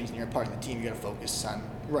both teams and you're a part of the team, you got to focus on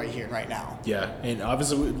right here and right now. Yeah, and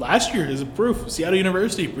obviously last year is a proof. Seattle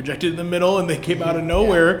University projected in the middle, and they came out of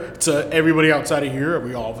nowhere to everybody outside of here.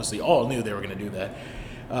 We obviously all knew they were going to do that.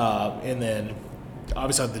 And then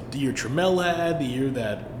obviously the year Trammell had, the year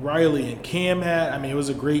that Riley and Cam had. It was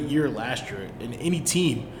a great year last year. And any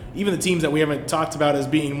team, even the teams that we haven't talked about as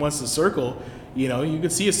being once the circle, you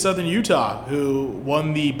could see a Southern Utah who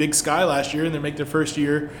won the Big Sky last year, and they make their first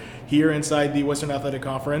year here inside the Western Athletic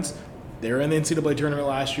Conference. They were in the NCAA tournament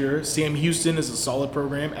last year. Sam Houston is a solid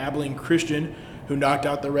program. Abilene Christian, who knocked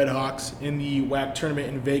out the Redhawks in the WAC tournament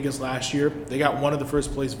in Vegas last year. They got one of the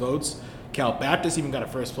first place votes. Cal Baptist even got a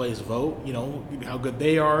first place vote. How good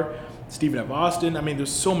they are. Stephen F. Austin.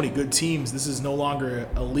 There's so many good teams. This is no longer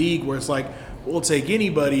a league where it's like, we'll take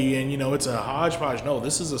anybody and, it's a hodgepodge. No,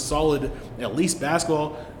 this is a solid, at least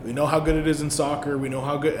basketball. We know how good it is in soccer. We know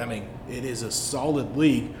how good, it is a solid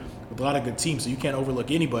league with a lot of good teams. So you can't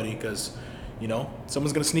overlook anybody because,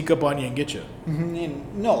 someone's going to sneak up on you and get you. Mm-hmm.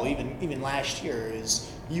 And no, even last year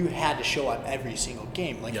you had to show up every single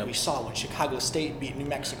game. We saw when Chicago State beat New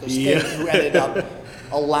Mexico State, who ended up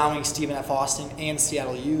allowing Stephen F. Austin and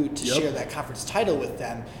Seattle U to share that conference title with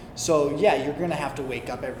them. So, you're going to have to wake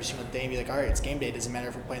up every single day and be like, all right, it's game day. It doesn't matter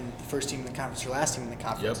if we're playing the first team in the conference or last team in the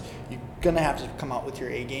conference. You're going to have to come out with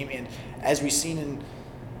your A game. And as we've seen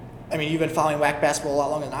you've been following WAC basketball a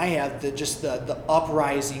lot longer than I have, the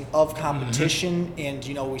uprising of competition. And,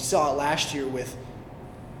 we saw it last year with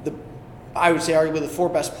I would say arguably the 4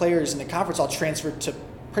 best players in the conference all transferred to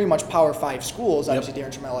pretty much Power 5 schools. Obviously,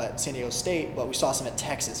 Darren Trammell at San Diego State, but we saw some at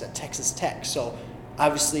Texas Tech. So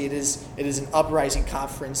obviously, it is an uprising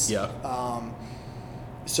conference. It's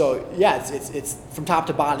from top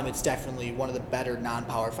to bottom. It's definitely one of the better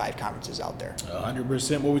non-Power 5 conferences out there.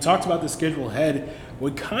 100%. Well, we talked about the schedule ahead.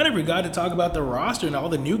 We kind of forgot to talk about the roster and all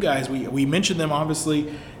the new guys. We mentioned them,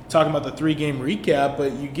 obviously, talking about the 3-game recap,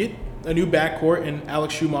 but you get a new backcourt in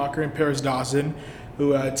Alex Schumacher and Paris Dawson,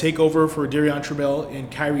 who take over for Darion Trammell and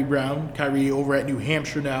Kyrie Brown. Kyrie over at New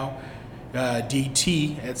Hampshire now.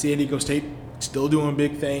 DT at San Diego State, still doing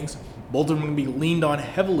big things. Both of them going to be leaned on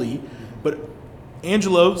heavily, but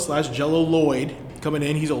Angelo/Jello Lloyd coming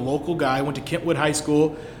in. He's a local guy, went to Kentwood High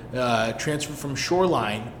School, transferred from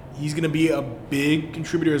Shoreline. He's going to be a big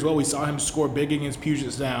contributor as well. We saw him score big against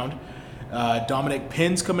Puget Sound. Dominic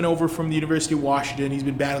Penn's coming over from the University of Washington. He's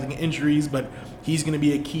been battling injuries, but he's going to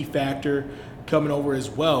be a key factor coming over as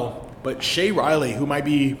well. But Shea Riley, who might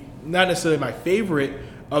be not necessarily my favorite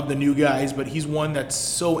of the new guys, but he's one that's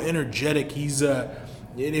so energetic. He's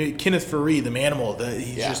Kenneth Furry, the manimal.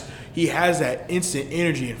 He has that instant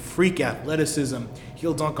energy and freak athleticism.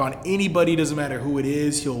 He'll dunk on anybody, doesn't matter who it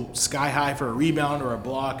is. He'll sky high for a rebound or a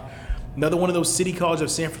block. Another one of those City College of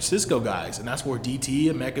San Francisco guys, and that's where DT,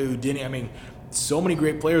 Emeka Udini, I mean, so many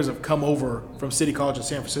great players have come over from City College of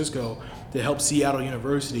San Francisco to help Seattle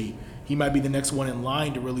University. He might be the next one in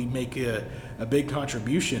line to really make a big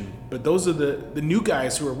contribution. But those are the new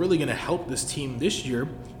guys who are really going to help this team this year.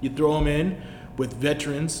 You throw them in with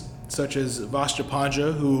veterans such as Vasja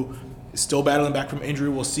Panja, who is still battling back from injury.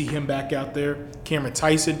 We'll see him back out there. Cameron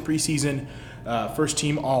Tyson, preseason first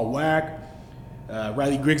team all-WAC.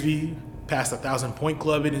 Riley Grigsby passed the 1,000-point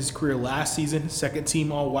club in his career last season, second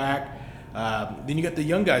team all-WAC. Then you got the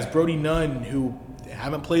young guys, Brody Nunn, who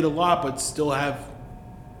haven't played a lot but still have,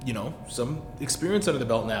 some experience under the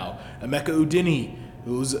belt now. Emeka Udini,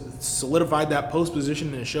 who's solidified that post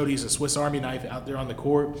position and showed he's a Swiss Army knife out there on the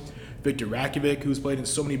court. Victor Rakovic, who's played in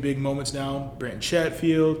so many big moments now. Brent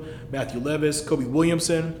Chatfield, Matthew Levis, Kobe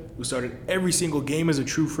Williamson, who started every single game as a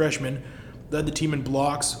true freshman. Led the team in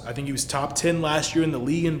blocks. I think he was top 10 last year in the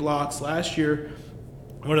league in blocks. Last year,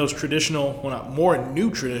 one of those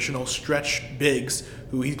new traditional stretch bigs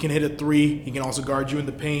who he can hit a three. He can also guard you in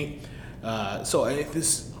the paint. So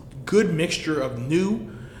this good mixture of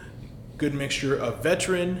new, good mixture of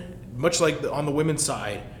veteran, much like on the women's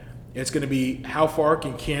side. It's going to be how far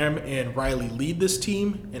can Cam and Riley lead this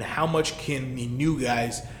team, and how much can the new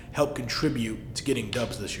guys help contribute to getting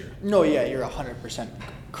dubs this year? No, yeah, you're 100%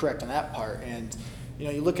 correct on that part. And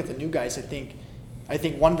you look at the new guys. I think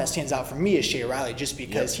one that stands out for me is Shea Riley, just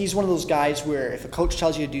because he's one of those guys where if a coach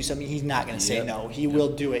tells you to do something, he's not going to say no. He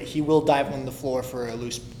will do it. He will dive on the floor for a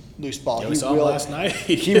loose ball. We saw him last night.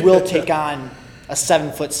 He will take on a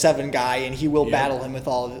 7'7" guy, and he will battle him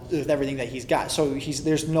with everything that he's got. So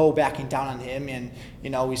there's no backing down on him. And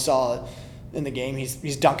we saw in the game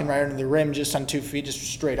he's dunking right under the rim just on 2 feet, just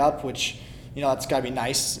straight up, which that's got to be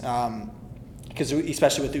nice. Because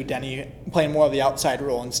especially with Udeni playing more of the outside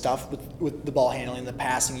role and stuff with the ball handling, the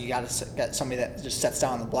passing, you got somebody that just sets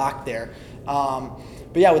down the block there. But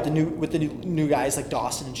yeah, with the new guys like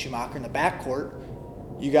Dawson and Schumacher in the backcourt,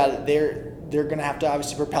 they're going to have to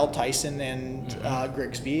obviously propel Tyson and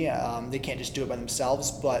Grigsby. They can't just do it by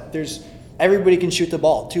themselves. But everybody can shoot the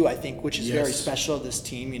ball too, I think, which is very special of this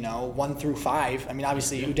team. 1 through 5. I mean,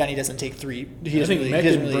 obviously Udeni doesn't take three. He doesn't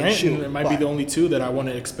really shoot. Might be the only two that I want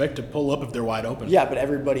to expect to pull up if they're wide open. Yeah, but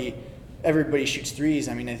everybody shoots threes.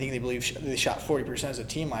 I mean, I think they shot 40% as a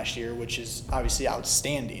team last year, which is obviously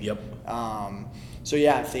outstanding. Yep. So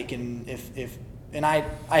yeah, if they can, and I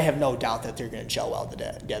have no doubt that they're going to gel well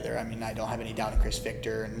together. I mean, I don't have any doubt in Chris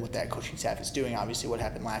Victor and what that coaching staff is doing. Obviously, what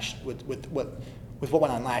happened with what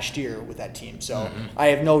went on last year with that team. So I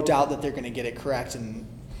have no doubt that they're going to get it correct, and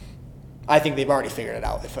I think they've already figured it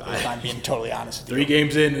out, if I'm being totally honest with you. 3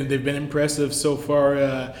 games in, and they've been impressive so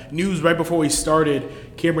far. News right before we started,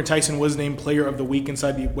 Cameron Tyson was named Player of the Week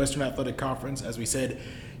inside the Western Athletic Conference. As we said,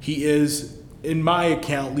 he is, in my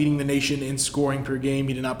account, leading the nation in scoring per game.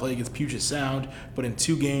 He did not play against Puget Sound, but in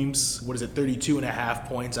 2 games, 32.5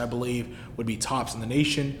 points, I believe, would be tops in the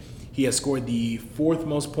nation. He has scored the 4th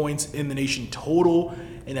most points in the nation total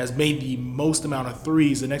and has made the most amount of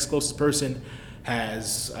threes. The next closest person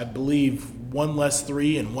has, I believe, 1 less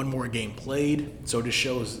 3 and 1 more game played. So it just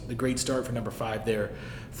shows the great start for number 5 there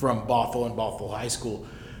from Bothell and Bothell High School.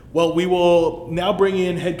 Well, we will now bring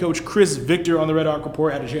in head coach Chris Victor on the Redhawk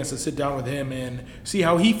Report. I had a chance to sit down with him and see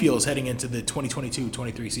how he feels heading into the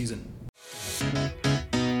 2022-23 season.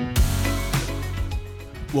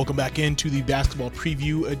 Welcome back into the basketball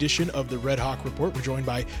preview edition of the Redhawk Report. We're joined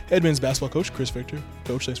by head men's basketball coach Chris Victor.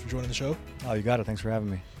 Coach, thanks for joining the show. Oh, you got it. Thanks for having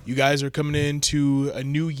me. You guys are coming into a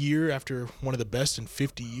new year after one of the best in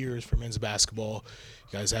 50 years for men's basketball.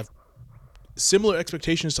 You guys have similar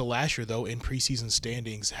expectations to last year, though, in preseason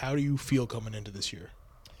standings. How do you feel coming into this year?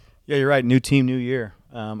 Yeah, you're right. New team, new year.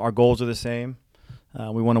 Our goals are the same.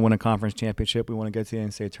 We want to win a conference championship. We want to get to the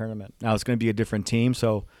NCAA tournament. Now, it's going to be a different team,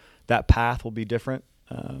 so that path will be different.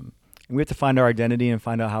 And we have to find our identity and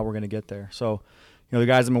find out how we're going to get there. So, the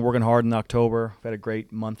guys have been working hard in October. We've had a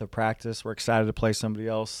great month of practice. We're excited to play somebody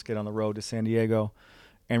else, get on the road to San Diego,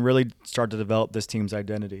 and really start to develop this team's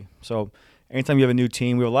identity. So anytime you have a new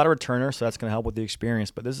team, we have a lot of returners, so that's going to help with the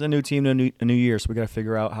experience. But this is a new team, a new year, so we got to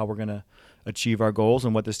figure out how we're going to achieve our goals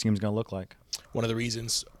and what this team's going to look like. One of the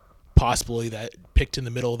reasons possibly that picked in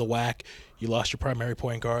the middle of the WAC, you lost your primary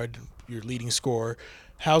point guard, your leading scorer.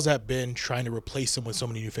 How's that been trying to replace him with so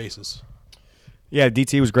many new faces? Yeah,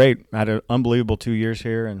 DT was great. I had an unbelievable 2 years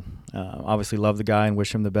here, and obviously love the guy and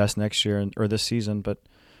wish him the best next year or this season. But,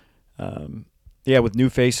 with new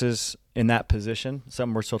faces in that position,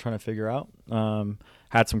 something we're still trying to figure out.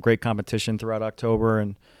 Had some great competition throughout October,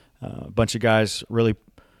 and a bunch of guys really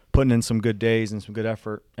putting in some good days and some good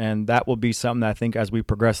effort. And that will be something that I think as we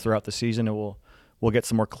progress throughout the season, we'll get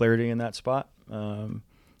some more clarity in that spot.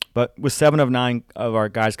 But with 7 of 9 of our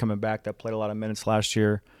guys coming back that played a lot of minutes last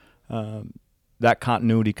year, that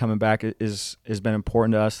continuity coming back has been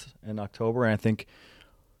important to us in October. And I think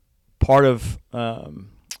part of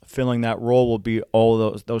filling that role will be all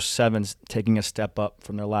of those 7s taking a step up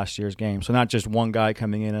from their last year's game. So not just one guy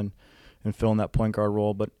coming in and filling that point guard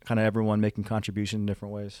role, but kind of everyone making contribution in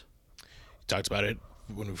different ways. You talked about it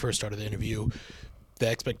when we first started the interview, the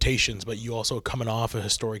expectations, but you also coming off a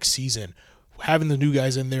historic season. Having the new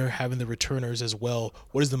guys in there, having the returners as well,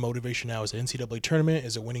 what is the motivation now? Is it NCAA tournament?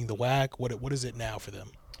 Is it winning the WAC? What is it now for them?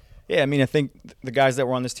 Yeah, I mean, I think the guys that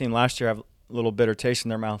were on this team last year have a little bitter taste in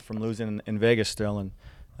their mouth from losing in Vegas still. And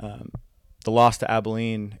the loss to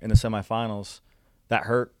Abilene in the semifinals, that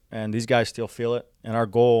hurt. And these guys still feel it. And our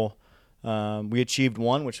goal, we achieved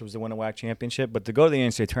one, which was to win a WAC championship. But to go to the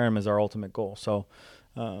NCAA tournament is our ultimate goal. So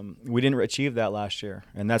we didn't achieve that last year.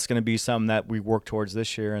 And that's going to be something that we work towards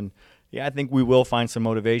this year. And yeah, I think we will find some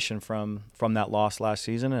motivation from that loss last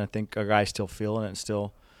season, and I think our guys still feel it, and it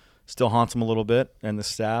still haunts them a little bit, and the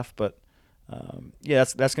staff. But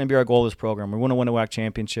that's going to be our goal of this program. We want to win a WAC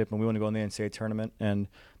championship, and we want to go in the NCAA tournament, and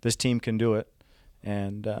this team can do it.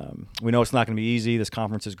 And we know it's not going to be easy. This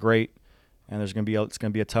conference is great, and it's going to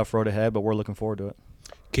be a tough road ahead, but we're looking forward to it.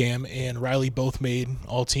 Cam and Riley both made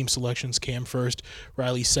all-team selections. Cam first,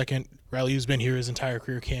 Riley second. Riley, who's been here his entire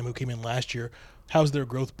career. Cam, who came in last year. How's their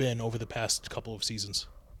growth been over the past couple of seasons?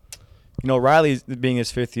 Riley being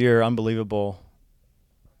his 5th year, unbelievable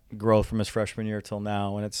growth from his freshman year till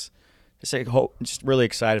now, and it's just really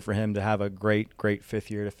excited for him to have a great 5th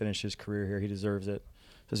year to finish his career here. He deserves it.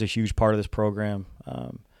 He's a huge part of this program.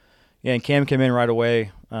 And Cam came in right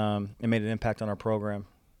away and made an impact on our program.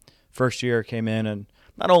 First year came in, and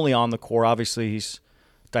not only on the court, obviously he's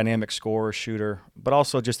a dynamic scorer, shooter, but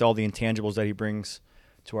also just all the intangibles that he brings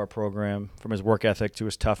to our program, from his work ethic to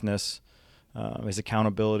his toughness, his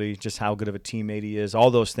accountability, just how good of a teammate he is.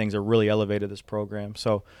 All those things are really elevated this program.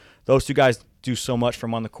 So those 2 guys do so much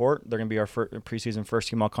from on the court. They're going to be our preseason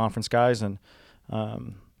first-team all-conference guys, and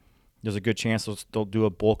there's a good chance they'll do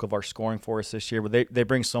a bulk of our scoring for us this year. But they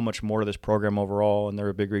bring so much more to this program overall, and they're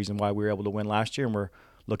a big reason why we were able to win last year, and we're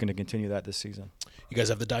looking to continue that this season. You guys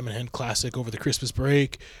have the Diamond Hand Classic over the Christmas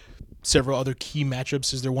break. Several other key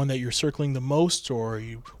matchups. Is there one that you're circling the most, or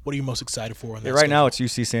what are you most excited for? On that right now, it's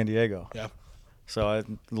UC San Diego. Yeah. So a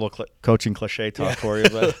little coaching cliche talk for you,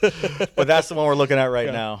 but that's the one we're looking at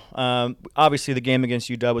right now. Obviously, the game against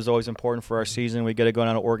UW is always important for our season. We get to go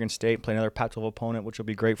down to Oregon State, play another Pac-12 opponent, which will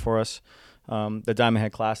be great for us. The Diamond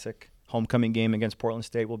Head Classic homecoming game against Portland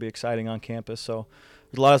State will be exciting on campus. So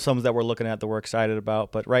there's a lot of something that we're looking at that we're excited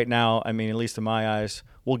about. But right now, I mean, at least in my eyes,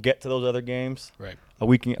 we'll get to those other games. Right. A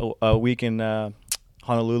week in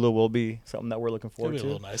Honolulu will be something that we're looking forward to. A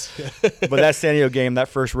little nice. But that San Diego game, that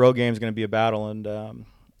first road game, is going to be a battle, and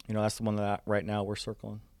that's the one that right now we're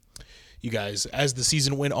circling. You guys, as the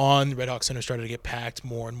season went on, Red Hawk Center started to get packed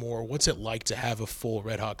more and more. What's it like to have a full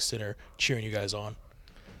Red Hawk Center cheering you guys on?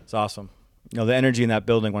 It's awesome. The energy in that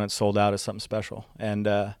building when it's sold out is something special. And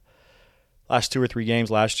last 2 or 3 games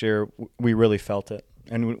last year, we really felt it.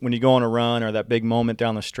 And when you go on a run or that big moment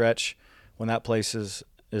down the stretch, when that place is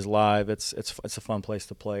live, it's a fun place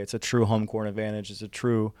to play. It's a true home court advantage. It's a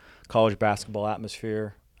true college basketball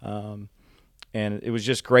atmosphere. And it was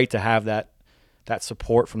just great to have that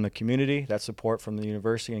support from the community, that support from the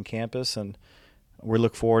university and campus, and we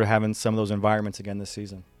look forward to having some of those environments again this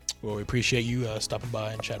season. Well, we appreciate you stopping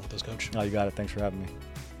by and chatting with us, Coach. Oh, you got it. Thanks for having me.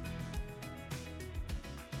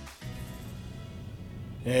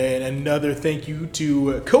 And another thank you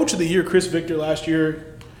to Coach of the Year, Chris Victor, last year.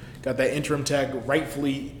 Got that interim tag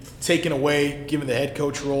rightfully taken away, given the head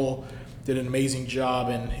coach role. Did an amazing job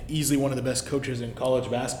and easily one of the best coaches in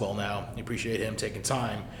college basketball now. I appreciate him taking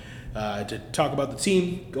time to talk about the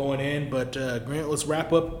team going in. But, Grant, let's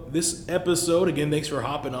wrap up this episode. Again, thanks for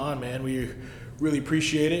hopping on, man. We really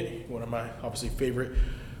appreciate it. One of my, obviously, favorite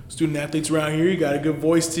student athletes around here. You got a good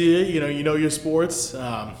voice to you. You know your sports.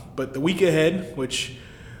 But the week ahead, which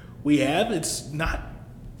we have, it's not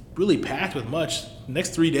really packed with much.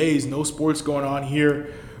 Next 3 days, no sports going on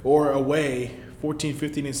here or away 14th,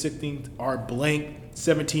 15th, and 16th are blank.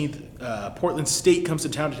 17th, Portland State comes to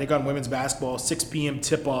town to take on women's basketball. 6 p.m.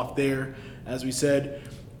 tip-off there. As we said,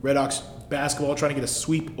 Redhawks basketball trying to get a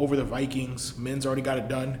sweep over the Vikings. Men's already got it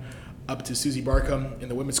done. Up to Susie Barkham and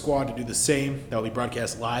the women's squad to do the same. That will be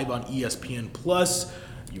broadcast live on ESPN+.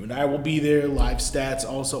 You and I will be there. Live stats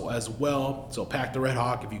also as well. So pack the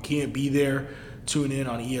Redhawk. If you can't be there, tune in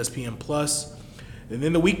on ESPN+. And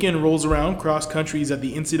then the weekend rolls around. Cross country is at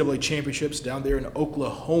the NCAA Championships down there in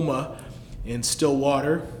Oklahoma in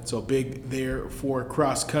Stillwater. So big there for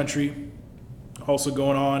cross country. Also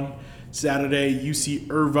going on Saturday, UC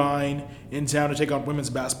Irvine in town to take on women's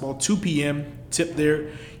basketball. 2 p.m. tip there.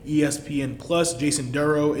 ESPN+. Jason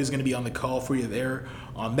Duro is going to be on the call for you there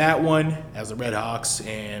on that one as the Redhawks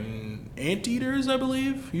and Anteaters, I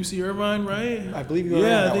believe. UC Irvine, right? I believe you're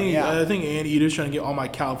right. I think Anteaters, trying to get all my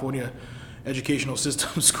California educational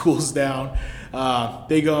system schools down.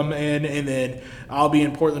 They come in, and then I'll be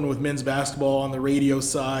in Portland with men's basketball on the radio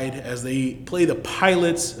side as they play the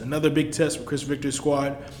Pilots, another big test for Chris Victor's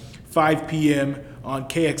squad, 5 p.m. on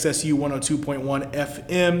KXSU 102.1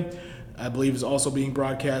 FM. I believe is also being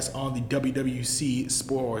broadcast on the WCC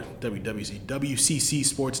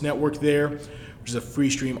Sports Network there, which is a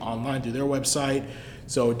free stream online through their website.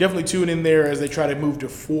 So definitely tune in there as they try to move to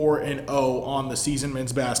 4-0 on the season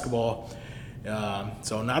men's basketball.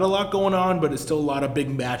 So not a lot going on, but it's still a lot of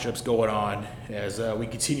big matchups going on as we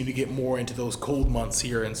continue to get more into those cold months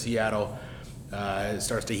here in Seattle. It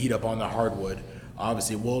starts to heat up on the hardwood.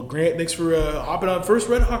 Obviously, well, Grant, thanks for hopping on first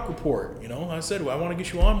Redhawk Report. You know, I said I want to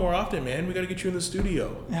get you on more often, man. We got to get you in the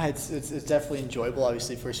studio. Yeah, it's definitely enjoyable.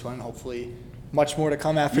 Obviously, first one. Hopefully, much more to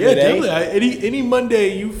come after today. today. Definitely. Any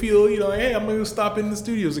Monday you feel, hey, I'm going to stop in the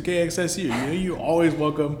studios at KXSU. You're always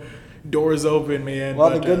welcome. Doors open, man.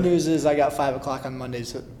 Well, the good news is I got 5 o'clock on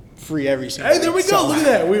Mondays free every single Hey, there we week, go. so. Look at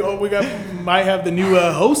that. We might have the new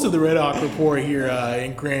host of the Redhawk Report here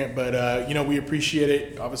in Grant, but we appreciate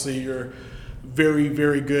it. Obviously, you're very,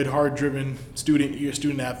 very good, hard-driven student. You're a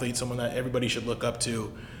student athlete, someone that everybody should look up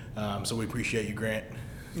to. So we appreciate you, Grant.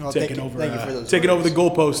 Well, taking thank you for those taking over words. the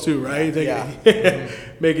goalpost too, right? Yeah.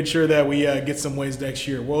 Making sure that we get some wins next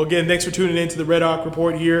year. Well, again, thanks for tuning in to the Redhawk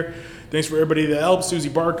Report here. Thanks for everybody that helped. Susie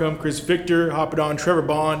Barkham, Chris Victor, hopping on, Trevor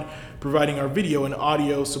Bond, providing our video and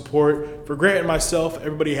audio support. For Grant and myself,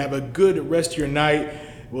 everybody have a good rest of your night.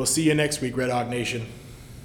 We'll see you next week, Redhawk Nation.